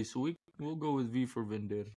good movie, so we'll go with V for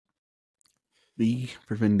Vendetta. V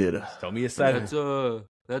for Vendetta. Tell me a 7.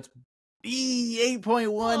 That's E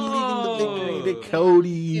 8.1 leading the victory to Oh. Cody.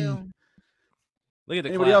 You. Look at the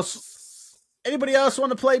Anybody claps. else? Anybody else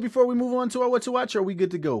want to play before we move on to our what to watch? Or are we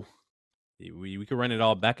good to go? We could run it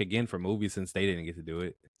all back again for movies since they didn't get to do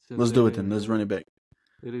it. Since Let's they do it didn't, then. Let's run it back.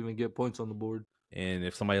 They didn't even get points on the board. And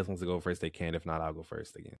if somebody else wants to go first, they can. If not, I'll go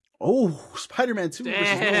first again. Oh, Spider-Man 2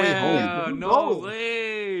 versus No Way Home. Damn, no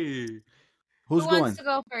way. Who's Who going? wants to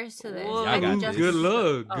go first to this? Whoa, I got just- this. good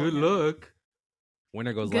luck. Oh, Good no. luck.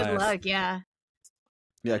 Winner goes Good last. luck, yeah.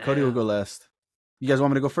 Yeah, Cody will go last. You guys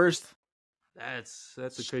want me to go first? That's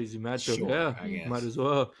a crazy matchup. Sure, yeah, I guess. might as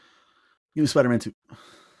well. Give me Spider-Man 2.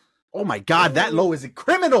 Oh my God, that low is a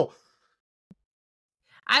criminal.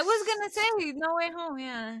 I was gonna say No Way Home,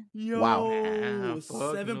 yeah. Wow. Ah, fuck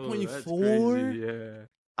no, 7.4? that's crazy,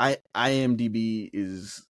 yeah. IMDb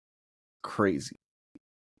is crazy.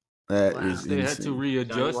 That Wow. is They had insane. to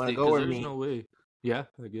readjust wanna it go because or there's me? no way. Yeah,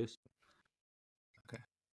 I guess.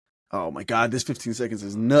 Oh my God, this 15 seconds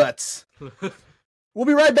is nuts. We'll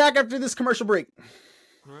be right back after this commercial break.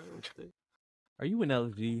 Right. Are you an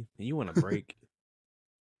LG and you want a break?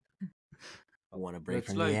 I want a break Looks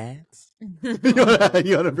from like- the ads.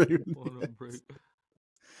 You wanna break? Wanna break.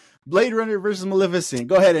 Blade Runner versus Maleficent.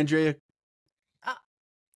 Go ahead, Andrea. Yeah,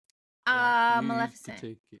 you can Maleficent.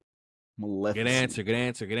 take it. Maleficent. Good answer. Good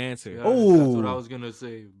answer. Good answer. Yeah, Oh. that's what I was gonna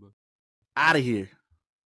say. But Out of here.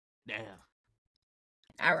 damn.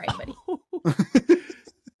 All right, buddy.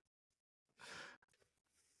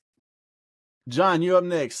 John, you up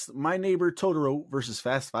next. My Neighbor Totoro versus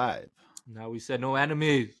Fast Five. Now we said no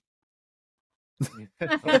anime.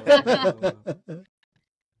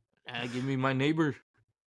 Give me my neighbor.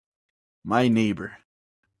 My Neighbor.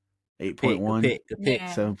 Pick, 8.1. good pick.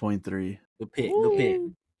 Yeah. 7.3. Good pick. Good pick.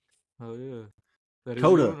 Oh yeah. That is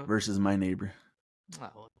Coda real. versus My Neighbor.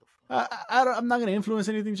 Ah, what the fuck? I'm not going to influence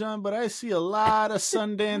anything, John, but I see a lot of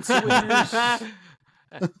Sundance winners.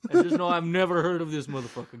 I just know I've never heard of this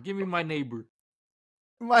motherfucker. Give me my neighbor.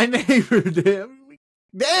 My Neighbor, damn,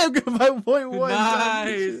 good 5.1.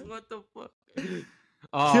 Nice. What the fuck?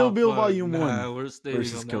 Kill Bill fuck. Volume Nah, 1 we're staying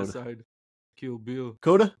versus on Coda. that side. Kill Bill.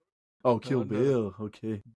 Coda? Oh, Kill No. Bill.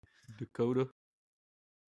 Okay. Dakota.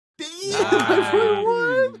 Damn,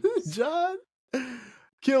 5.1. John.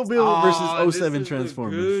 Kill Bill versus 07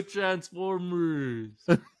 Transformers. Good Transformers.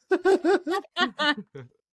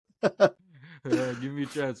 Give me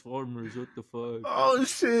Transformers. What the fuck? Oh,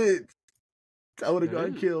 shit. I would have That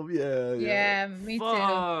gone is- Kill. Yeah. Yeah, me too.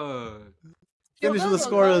 Fuck. Finish with a Kill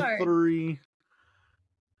score Bill of Lord. 3.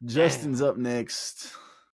 Justin's up next.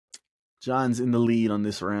 John's in the lead on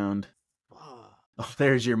this round. Fuck. Oh,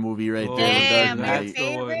 there's your movie right Oh, there. The Damn, Dark my that's Knight.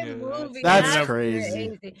 the one, favorite yeah, movie. that's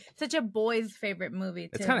crazy. Such a boy's favorite movie,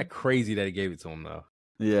 too. It's kind of crazy that he gave it to him, though.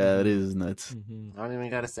 Yeah, it is nuts. Mhm. I don't even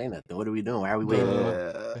gotta say nothing. What are we doing? Why are we waiting?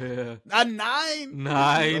 Yeah. Yeah. A 9.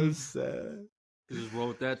 9. So sad. Just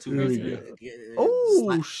wrote that There we to go. me.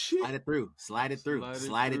 Oh, shit. Slide it through. Slide it through. Slide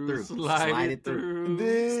Slide it through. Slide it through.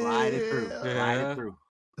 Slide it through. Slide Yeah. it through.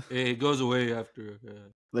 Hey, it goes away after.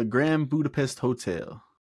 The Grand Budapest Hotel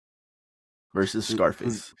versus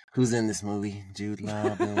Scarface. Who's in this movie? Jude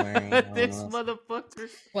Law, Bill Murray. This Owen Wilson. motherfucker.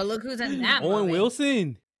 Well, look who's in that Owen movie.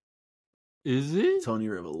 Wilson. Is it? Tony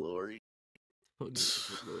Revolori.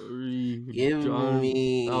 Give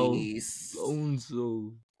me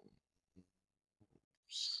Alonso.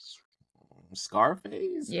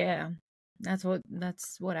 Scarface. Yeah, that's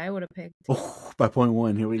what I would have picked. Oh, by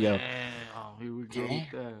 0.1. Here we go. Damn, here we go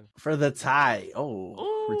with that. For the tie.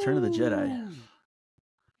 Oh, Return of the Jedi Ooh.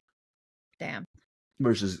 Damn.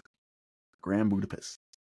 versus Grand Budapest.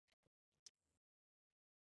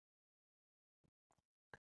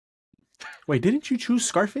 Wait, didn't you choose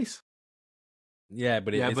Scarface? Yeah,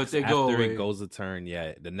 but Yeah, it's but they after go away. it goes a turn.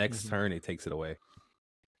 Yeah, the next Mhm. turn it takes it away.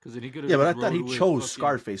 Because then he could have. Yeah, but I thought he chose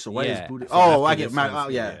Scarface. So why Yeah, is Budapest? so Oh, I after get this my. one's- Oh,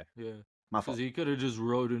 yeah, Yeah, my because fault. he could have just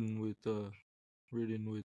ridden with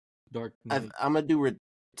Dark Knight. I'm gonna do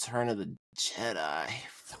Return of the Jedi.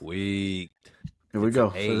 Sweet. Here we It's go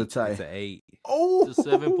an for eight. the tie. It's an 8. Oh, It's a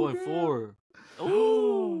 7.4.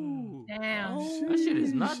 Oh, Damn. that shit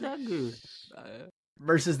is not that good.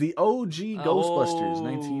 Versus the OG Ghostbusters,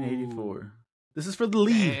 1984. This is for the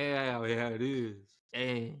lead. Yeah, yeah, it is.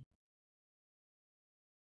 Dang.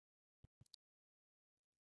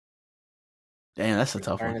 Damn, that's a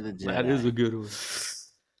tough Return one. of the Jedi. That is a good one.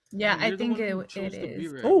 Yeah, I You're the think one who it chose to be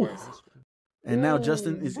is. right Oh. there. And now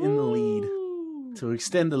Justin is in the lead. To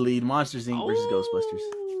extend the lead, Monsters Inc. versus Ghostbusters.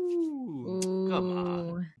 Ooh. Come on.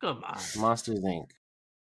 Ooh. Come on. Monsters Inc.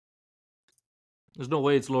 There's no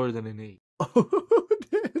way it's lower than an 8.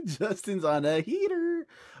 Justin's on a heater.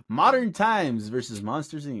 Modern Times versus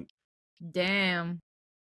Monsters Inc. Damn.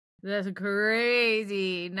 That's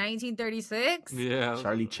crazy. 1936? Yeah.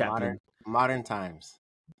 Charlie Chaplin. Modern times.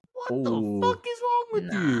 What the Ooh. fuck is wrong with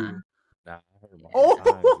Nah. you? Nah, I heard about Oh.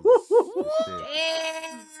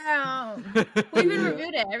 Damn. Who even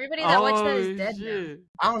reviewed it? Everybody that watched that is dead now. shit.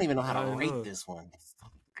 I don't even know how to I rate know. this one.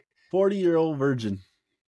 40-year-old virgin.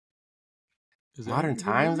 Is that Modern a good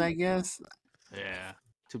times, movie? I guess. Yeah,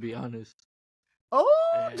 to be honest. Oh,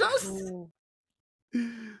 Yeah. just Ooh.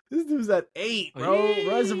 this dude's at 8, bro.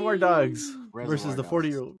 Reservoir Dogs versus Reservoir the Dogs.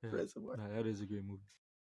 40-year-old Yeah. Reservoir. Nah, that is a great movie.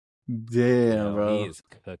 Damn, Yo, bro. he is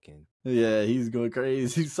cooking. Yeah, he's going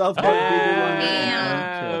crazy. South Park, bigger one.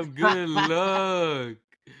 Damn, good luck.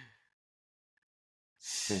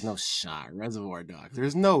 There's no shot. Reservoir Dogs.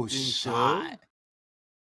 There's no Think so? shot.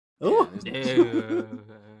 Oh, there's no- Damn.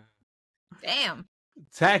 Damn.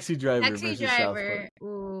 Taxi Driver Taxi versus South driver. Park.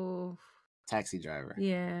 Ooh. Taxi driver.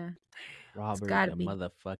 Yeah. Robert gotta the be.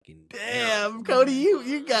 motherfucking. Damn, Cody,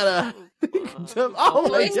 you gotta. Oh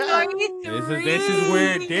my Toy god.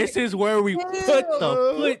 Story This is where we put the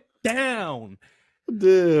foot down.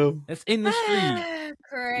 Damn. That's in the street.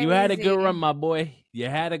 Crazy. You had a good run, my boy. You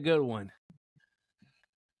had a good one.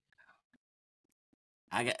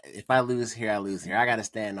 If I lose here, I lose here. I gotta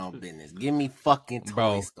stand on business. Give me fucking Toy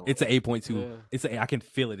Bro, Story. it's an 8.2. Yeah. I can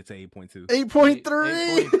feel it. It's an 8.2. 8.3.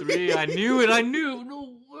 8.3. I knew it. I knew.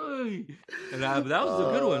 No way. And that was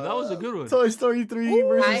a good one. That was a good one. Toy Story 3 Ooh,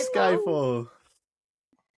 versus Skyfall. Skyfall.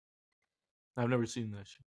 I've never seen that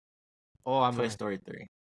shit. Oh, I'm Toy Story 3.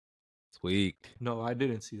 Sweet. No, I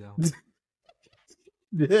didn't see that one.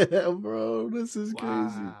 Damn, bro, this is crazy.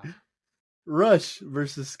 Wow. Rush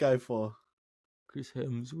versus Skyfall. Chris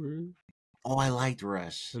Hemsworth, Oh, I liked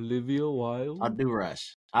Rush. Olivia Wilde. I'll do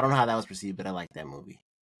Rush. I don't know how that was perceived, but I like that movie.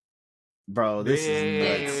 Bro, this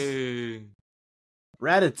is nuts. Dang.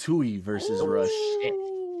 Ratatouille versus Rush. Shit.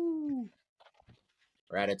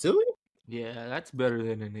 Ratatouille? Yeah, that's better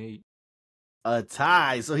than an 8. A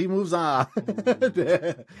tie, so he moves on. Wasn't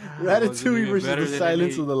Ratatouille even versus better The than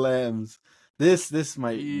Silence an of the Lambs. This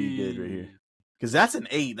might be good right here. Because that's an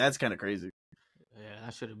 8. That's kind of crazy. Yeah,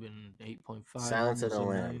 that should have been 8.5. Silence of the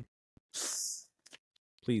almost a Lamb. 9.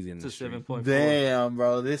 Please in It's the a street. 7.4. Damn,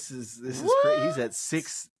 bro, this is crazy. He's at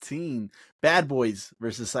 16. Bad Boys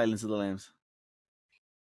versus Silence of the Lambs.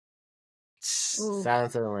 Ooh.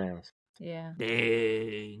 Silence of the Lambs. Yeah.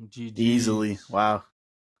 Dang. GG. Easily. Wow.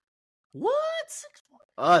 What?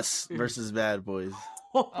 Us versus Bad Boys.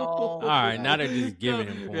 Oh. All right, now they're just giving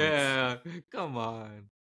him points. Yeah, come on.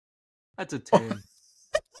 That's a 10.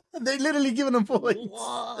 They literally giving him points.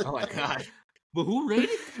 What? Oh my god. But who rated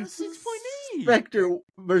that 6.8? Spectre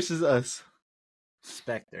versus us.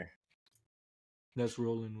 Spectre. That's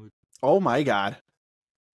rolling with. Oh my god.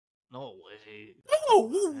 No way. Oh,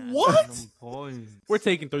 Man, what? no points. We're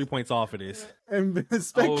taking 3 points off of this. And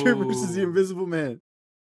Spectre versus the Oh. Invisible Man.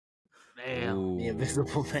 Damn. Ooh. The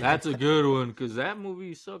Invisible Man. That's a good one because that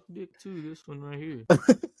movie sucked dick too. This one right here.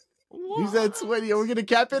 He's at 20. Are we gonna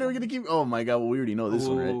cap it or are we gonna keep? Oh my god, well we already know this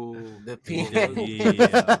one, right? Oh. The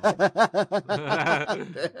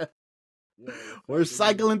Yeah. We're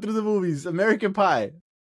cycling through the movies. American Pie.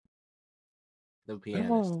 The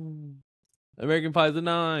pianist. American Pie's a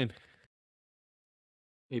 9.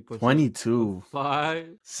 8.5. 22. 5.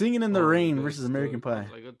 Singing in the Oh, Rain that's versus American tough.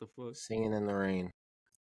 Pie. Like what the fuck? Singing in the Rain.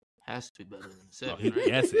 Has to be better than Oh, 7. he right?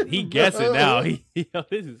 guessing. He guessing now. Yo,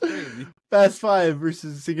 this is crazy. Fast Five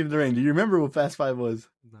versus Singing in the Rain. Do you remember what Fast Five was?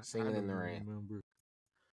 Nah, Singing I in the don't Rain. Remember.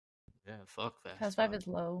 Yeah, fuck Fast Fast 5 is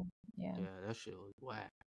low. Yeah. Yeah, that shit was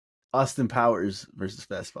whack. Austin Powers versus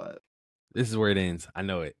Fast Five. This is where it ends. I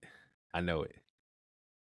know it.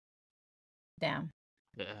 Damn.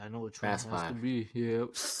 Yeah, I know which one it Fast has to Five. be. Yep.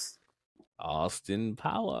 Austin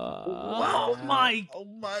Power. Wow. Oh my. Oh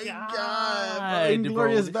my God, god.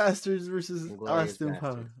 Inglorious bro. Bastards versus Inglourious Austin Bastards.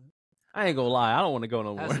 Power. I ain't gonna lie. I don't want to go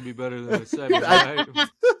no Has more. to be better than a 7, right?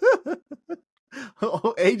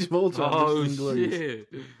 Oh, Age of Ultron Oh versus Inglorious. shit.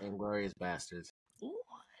 Inglorious Bastards.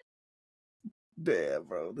 Damn,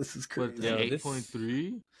 bro, this is What, crazy. Yo, this-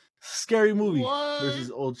 8.3? Scary Movie What? versus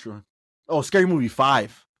Ultron. Oh, Scary Movie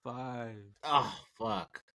 5. 5. Oh,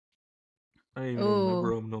 fuck. I don't even Ooh.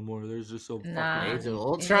 remember them no more. There's just so Nah. fucking Age of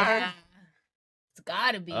Ultron? Yeah. It's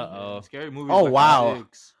gotta be. Uh-oh. Scary movie. Oh, wow.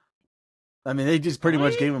 6. I mean, they just pretty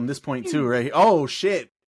much What? gave him this point too, right? Oh shit.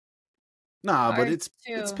 Nah, but Cars it's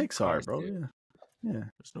 2. Pixar, Cars bro. 2. Yeah.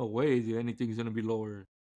 There's no way anything's gonna be lower.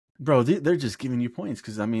 Bro, they're just giving you points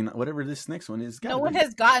because I mean, whatever this next one is, No gotta one be.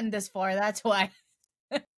 has gotten this far. That's why.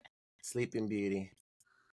 Sleeping Beauty.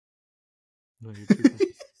 No, you're tripping.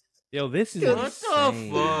 Yo, this is What the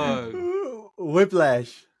insane. fuck?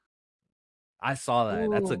 Whiplash. I saw that.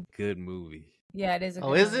 That's a Ooh. good movie. Yeah, it is. A Oh,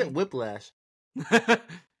 good is it? movie. Whiplash.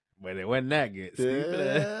 But it wasn't that good. Stupid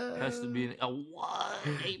ass. Has to be a what?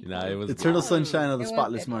 Nah, it was Eternal good. Sunshine of the It was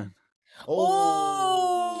Spotless good. Mind.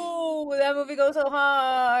 Oh, that movie goes so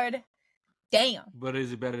hard. Damn. But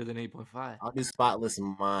is it better than 8.5? I'll do Spotless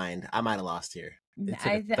Mind. I might have lost here. It took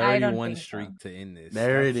I a don't 31 think so. streak to end this.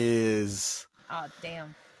 There it is. Oh,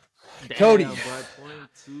 damn. Cody. Damn, by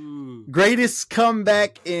 22. Greatest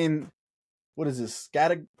comeback in what is this?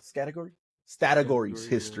 Categories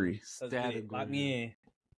history. Let's get it. Lock me in.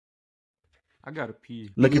 I gotta pee.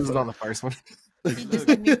 Looking Losing for on the first one. You just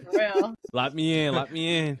give me for real. Lock me in. Lock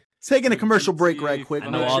me in. taking a commercial break right GTA quick. I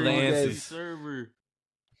know Make all sure the you guys answers. Server.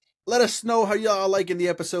 Let us know how y'all liking the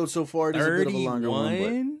episode so far. It is a bit of a longer one,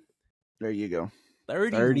 31? but there you go.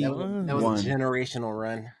 31. That was One. a generational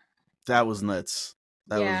run. That was nuts.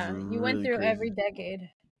 That Yeah, was you went really through crazy. every decade.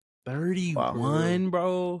 31,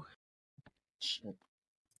 bro.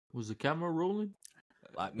 Was the camera rolling?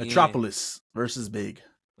 Lock me in. Metropolis versus Big.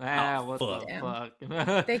 Ah, Oh, what fuck. the Damn.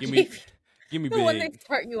 fuck? They Give me, keep give me the one they big.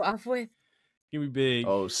 start you off with. Give me big.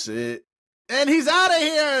 Oh shit! And he's out of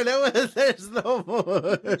here. There's no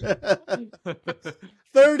more.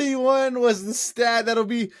 31 was the stat. That'll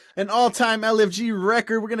be an all-time LFG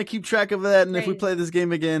record. We're gonna keep track of that, and if we Great. play this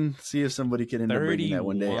game again, see if somebody can end up breaking that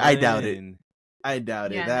one day. I doubt it. 31. I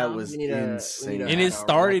doubt it. Yeah, that no. was We need a- insane. we need a- And it Our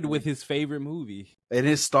started record. with his favorite movie. And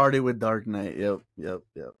it started with Dark Knight. Yep.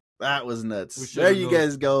 That was We nuts. should've There you known.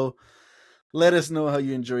 guys go. Let us know how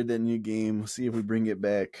you enjoyed that new game. See if we bring it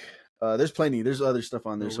back. There's plenty. There's other stuff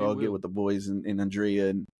on there, No, so we I'll get will. with the boys and Andrea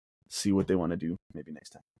and see what they want to do maybe next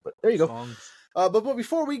time. But there you go. Songs. But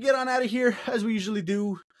before we get on out of here, as we usually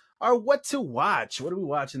do, our what to watch. What are we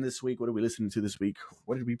watching this week? What are we listening to this week?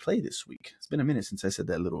 What did we play this week? It's been a minute since I said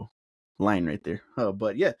that little line right there.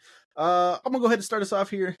 But yeah, I'm gonna go ahead and start us off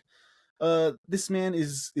here. This man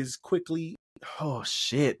is quickly. Oh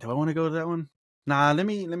shit! Do I want to go to that one? Nah, let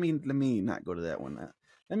me not go to that one.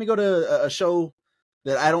 Let me go to a show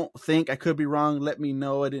that I don't think, I could be wrong. Let me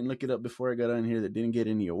know. I didn't look it up before I got on here. That didn't get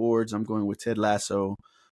any awards. I'm going with Ted Lasso.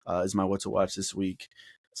 Is my what to watch this week.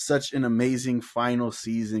 Such an amazing final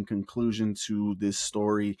season conclusion to this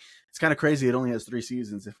story. It's kind of crazy. It only has 3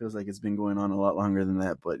 seasons. It feels like it's been going on a lot longer than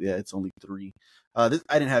that, but yeah, it's only 3. I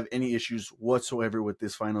didn't have any issues whatsoever with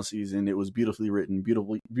this final season. It was beautifully written,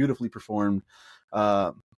 beautifully performed.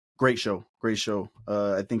 Great show.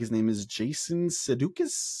 I think his name is Jason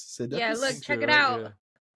Sudeikis. Yeah, look, Think check you're it right, out. yeah.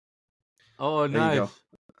 Oh, There you nice. go.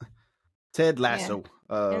 Ted Lasso.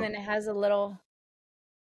 And then it has a little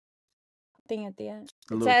thing at the end.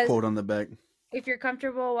 A it little says- quote on the back. If you're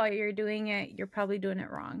comfortable while you're doing it, you're probably doing it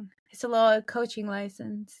wrong. It's a little coaching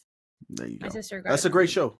license. There you My go. sister got That's it a on great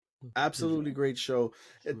me. show. Absolutely great show.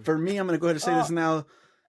 For me, I'm going to go ahead and say this now.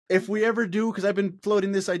 If we ever do, because I've been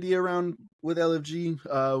floating this idea around with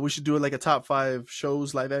LFG, we should do it like a top 5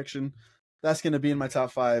 shows, live action. That's going to be in my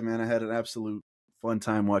top 5, man. I had an absolute fun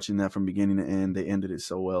time watching that from beginning to end. They ended it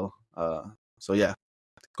so well. So yeah,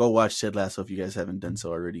 go watch Ted Lasso if you guys haven't done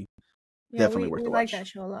so already. Yeah, Definitely we worth the like watch. that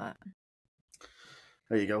show a lot.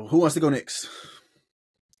 There you go. Who wants to go next?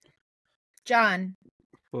 John.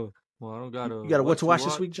 Well, I don't got a. You got a what to watch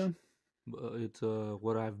this week, John? It's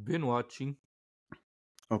what I've been watching.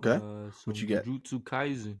 Okay. Some you got? Jujutsu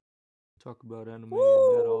Kaisen. Talk about anime and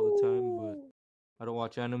that all the time, but I don't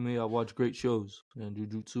watch anime. I watch great shows, and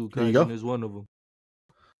Jujutsu There you go. Kaisen is one of them.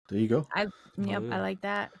 There you go. Yep, yeah. I like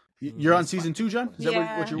that. You're on season 2, John? Is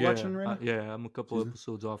that what you're Yeah, watching right now? yeah, I'm a couple Season?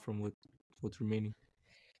 episodes off from what's remaining.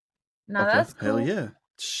 No, Okay. that's cool. Hell yeah.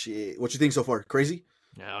 Shit. What you think so far? Crazy?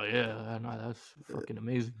 Hell yeah, no, that's fucking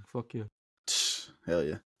amazing. Fuck yeah. Hell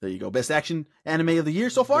yeah. There you go. Best action anime of the year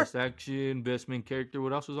so far? Best action, best main character.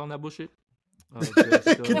 What else was on that bullshit?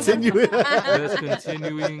 Continue. Best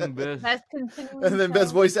continuing, best continuing. And then best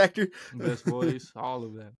show. voice actor. best voice, all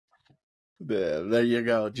of that. There you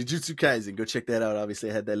go. Jujutsu Kaisen. Go check that out. Obviously,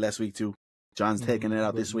 I had that last week too. John's taking it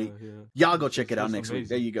out But, this week. yeah. Y'all go It's check it out just next week. amazing.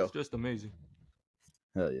 There you go. It's just amazing.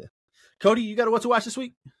 Hell yeah. Cody, you got what to watch this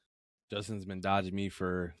week? Justin's been dodging me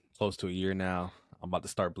for close to a year now. I'm about to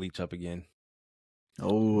start Bleach up again.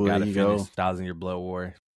 Oh, there Gotta you finish go. 1,000 Year Blood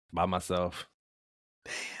War by myself.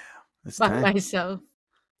 It's By time. myself.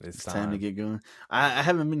 It's time to get going. I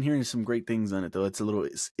haven't been hearing some great things on it though. It's a little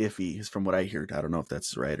iffy from what I heard. I don't know if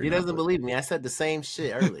that's right or He not. doesn't but- believe me. I said the same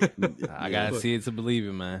shit earlier. I Yeah. gotta see it to believe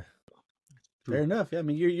it, man. Fair enough. Yeah, I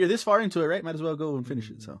mean you're this far into it, right? Might as well go and finish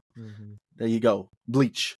it. So Mhm. there you go.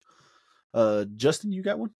 Bleach. Justin, you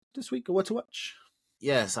got one this week or what to watch?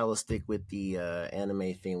 Yes, I will stick with the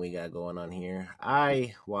anime thing we got going on here.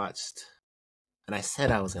 I watched, and I said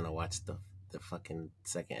I was gonna watch the fucking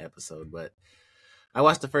second episode, but I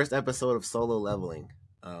watched the first episode of Solo Leveling.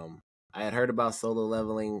 I had heard about Solo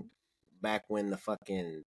Leveling back when the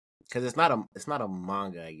fucking, because it's not a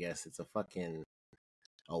manga, I guess. It's a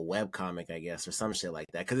web comic, I guess, or some shit like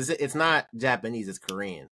that. Because it's not Japanese, it's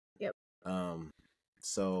Korean. Yep.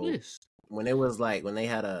 So Yes. when it was like when they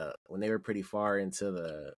were pretty far into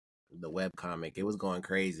the web comic, it was going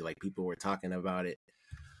crazy. Like people were talking about it.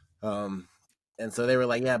 And so they were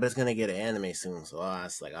like, yeah, but it's gonna get an anime soon. So I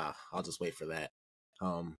was like, I'll just wait for that.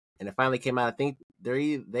 And it finally came out. I think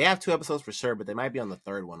they have 2 episodes for sure, but they might be on the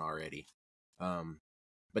 3rd one already.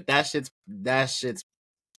 But that shit's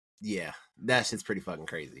pretty fucking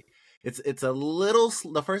crazy. It's a little,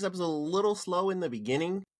 the first episode a little slow in the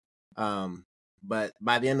beginning. But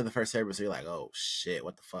by the end of the first episode, you're like, oh shit,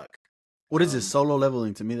 what the fuck? What is this Solo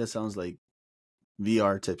Leveling? To me, that sounds like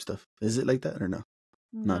VR type stuff. Is it like that or no?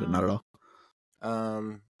 Not at all.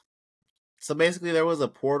 So basically there was a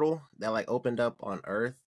portal that like opened up on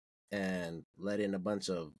Earth and let in a bunch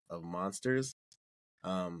of monsters.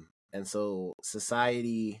 And so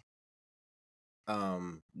society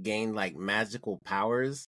gained like magical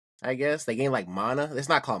powers, I guess. They gained like mana. It's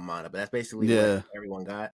not called mana, but that's basically what everyone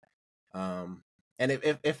got. And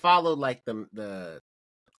it followed like the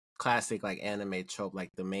classic like anime trope,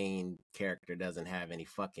 like the main character doesn't have any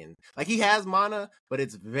fucking, like he has mana, but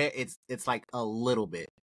it's like a little bit.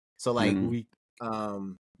 So like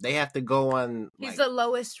they have to go on. He's the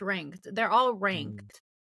lowest ranked. They're all ranked.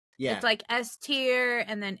 Yeah, it's like S tier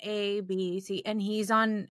and then A, B, C, and he's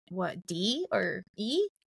on what, D or E?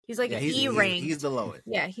 He's like E ranked. He's the lowest.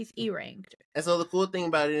 Yeah, he's E ranked. And so the cool thing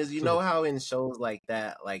about it is, you know how in shows like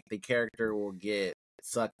that, like the character will get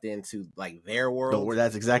sucked into like their world. So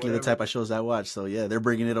that's exactly the type of shows I watch. So yeah, they're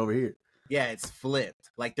bringing it over here. Yeah, it's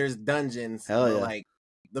flipped. Like there's dungeons. Like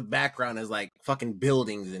the background is like fucking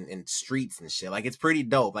buildings and streets and shit. Like it's pretty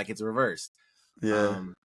dope. Like it's reversed. Yeah.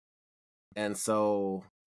 And so,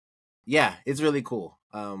 yeah, it's really cool.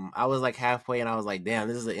 I was like halfway and I was like, damn,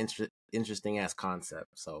 this is an interesting ass concept.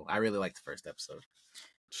 So I really liked the first episode.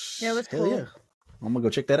 Yeah, it was cool. Yeah. I'm gonna go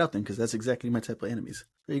check that out then, because that's exactly my type of enemies.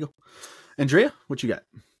 There you go. Andrea, what you got?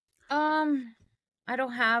 I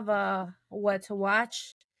don't have a what to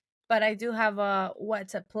watch, but I do have a what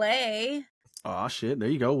to play. Oh shit! There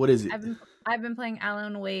you go. What is it? I've been playing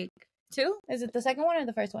Alan Wake 2. Is it the second one or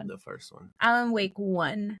the first one? The first one. Alan Wake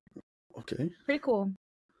 1. Okay. Pretty cool.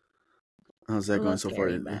 How's that going so far?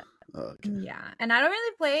 But, okay. Yeah, and I don't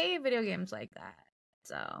really play video games like that,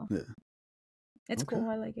 so it's cool.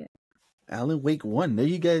 I like it. Alan Wake 1. There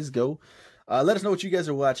you guys go. Let us know what you guys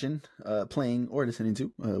are watching, playing, or listening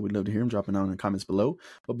to. We'd love to hear them. Dropping down in the comments below.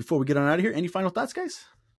 But before we get on out of here, any final thoughts, guys?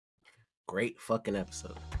 Great fucking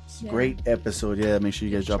episode. Yeah. Great episode. Yeah, make sure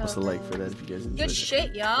you guys drop us a like for that if you guys enjoyed Good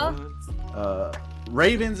shit, y'all.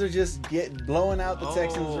 Ravens are just blowing out the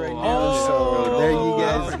Texans right now. So there you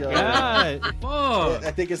guys go. God.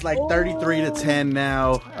 I think it's like 33-10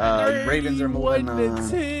 now. Ravens are moving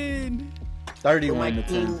on.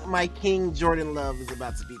 31-10. My king Jordan Love is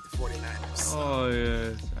about to beat the 49ers. Oh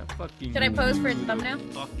yes, I fucking. Should I pose for a thumbnail?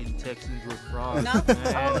 Fucking Texans were frauds. No.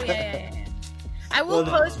 Oh yeah. I will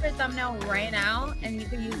post for a thumbnail right now, and you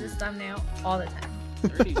can use this thumbnail all the time.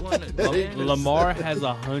 31. Lamar has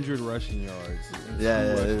 100 rushing yards.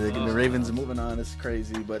 Yeah, the Ravens are moving on. It's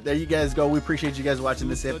crazy. But there you guys go. We appreciate you guys watching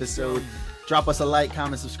this episode. Drop us a like,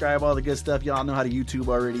 comment, subscribe, all the good stuff. Y'all know how to YouTube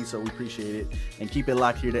already, so we appreciate it. And keep it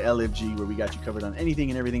locked here to LFG, where we got you covered on anything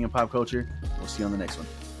and everything in pop culture. We'll see you on the next one.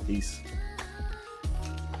 Peace.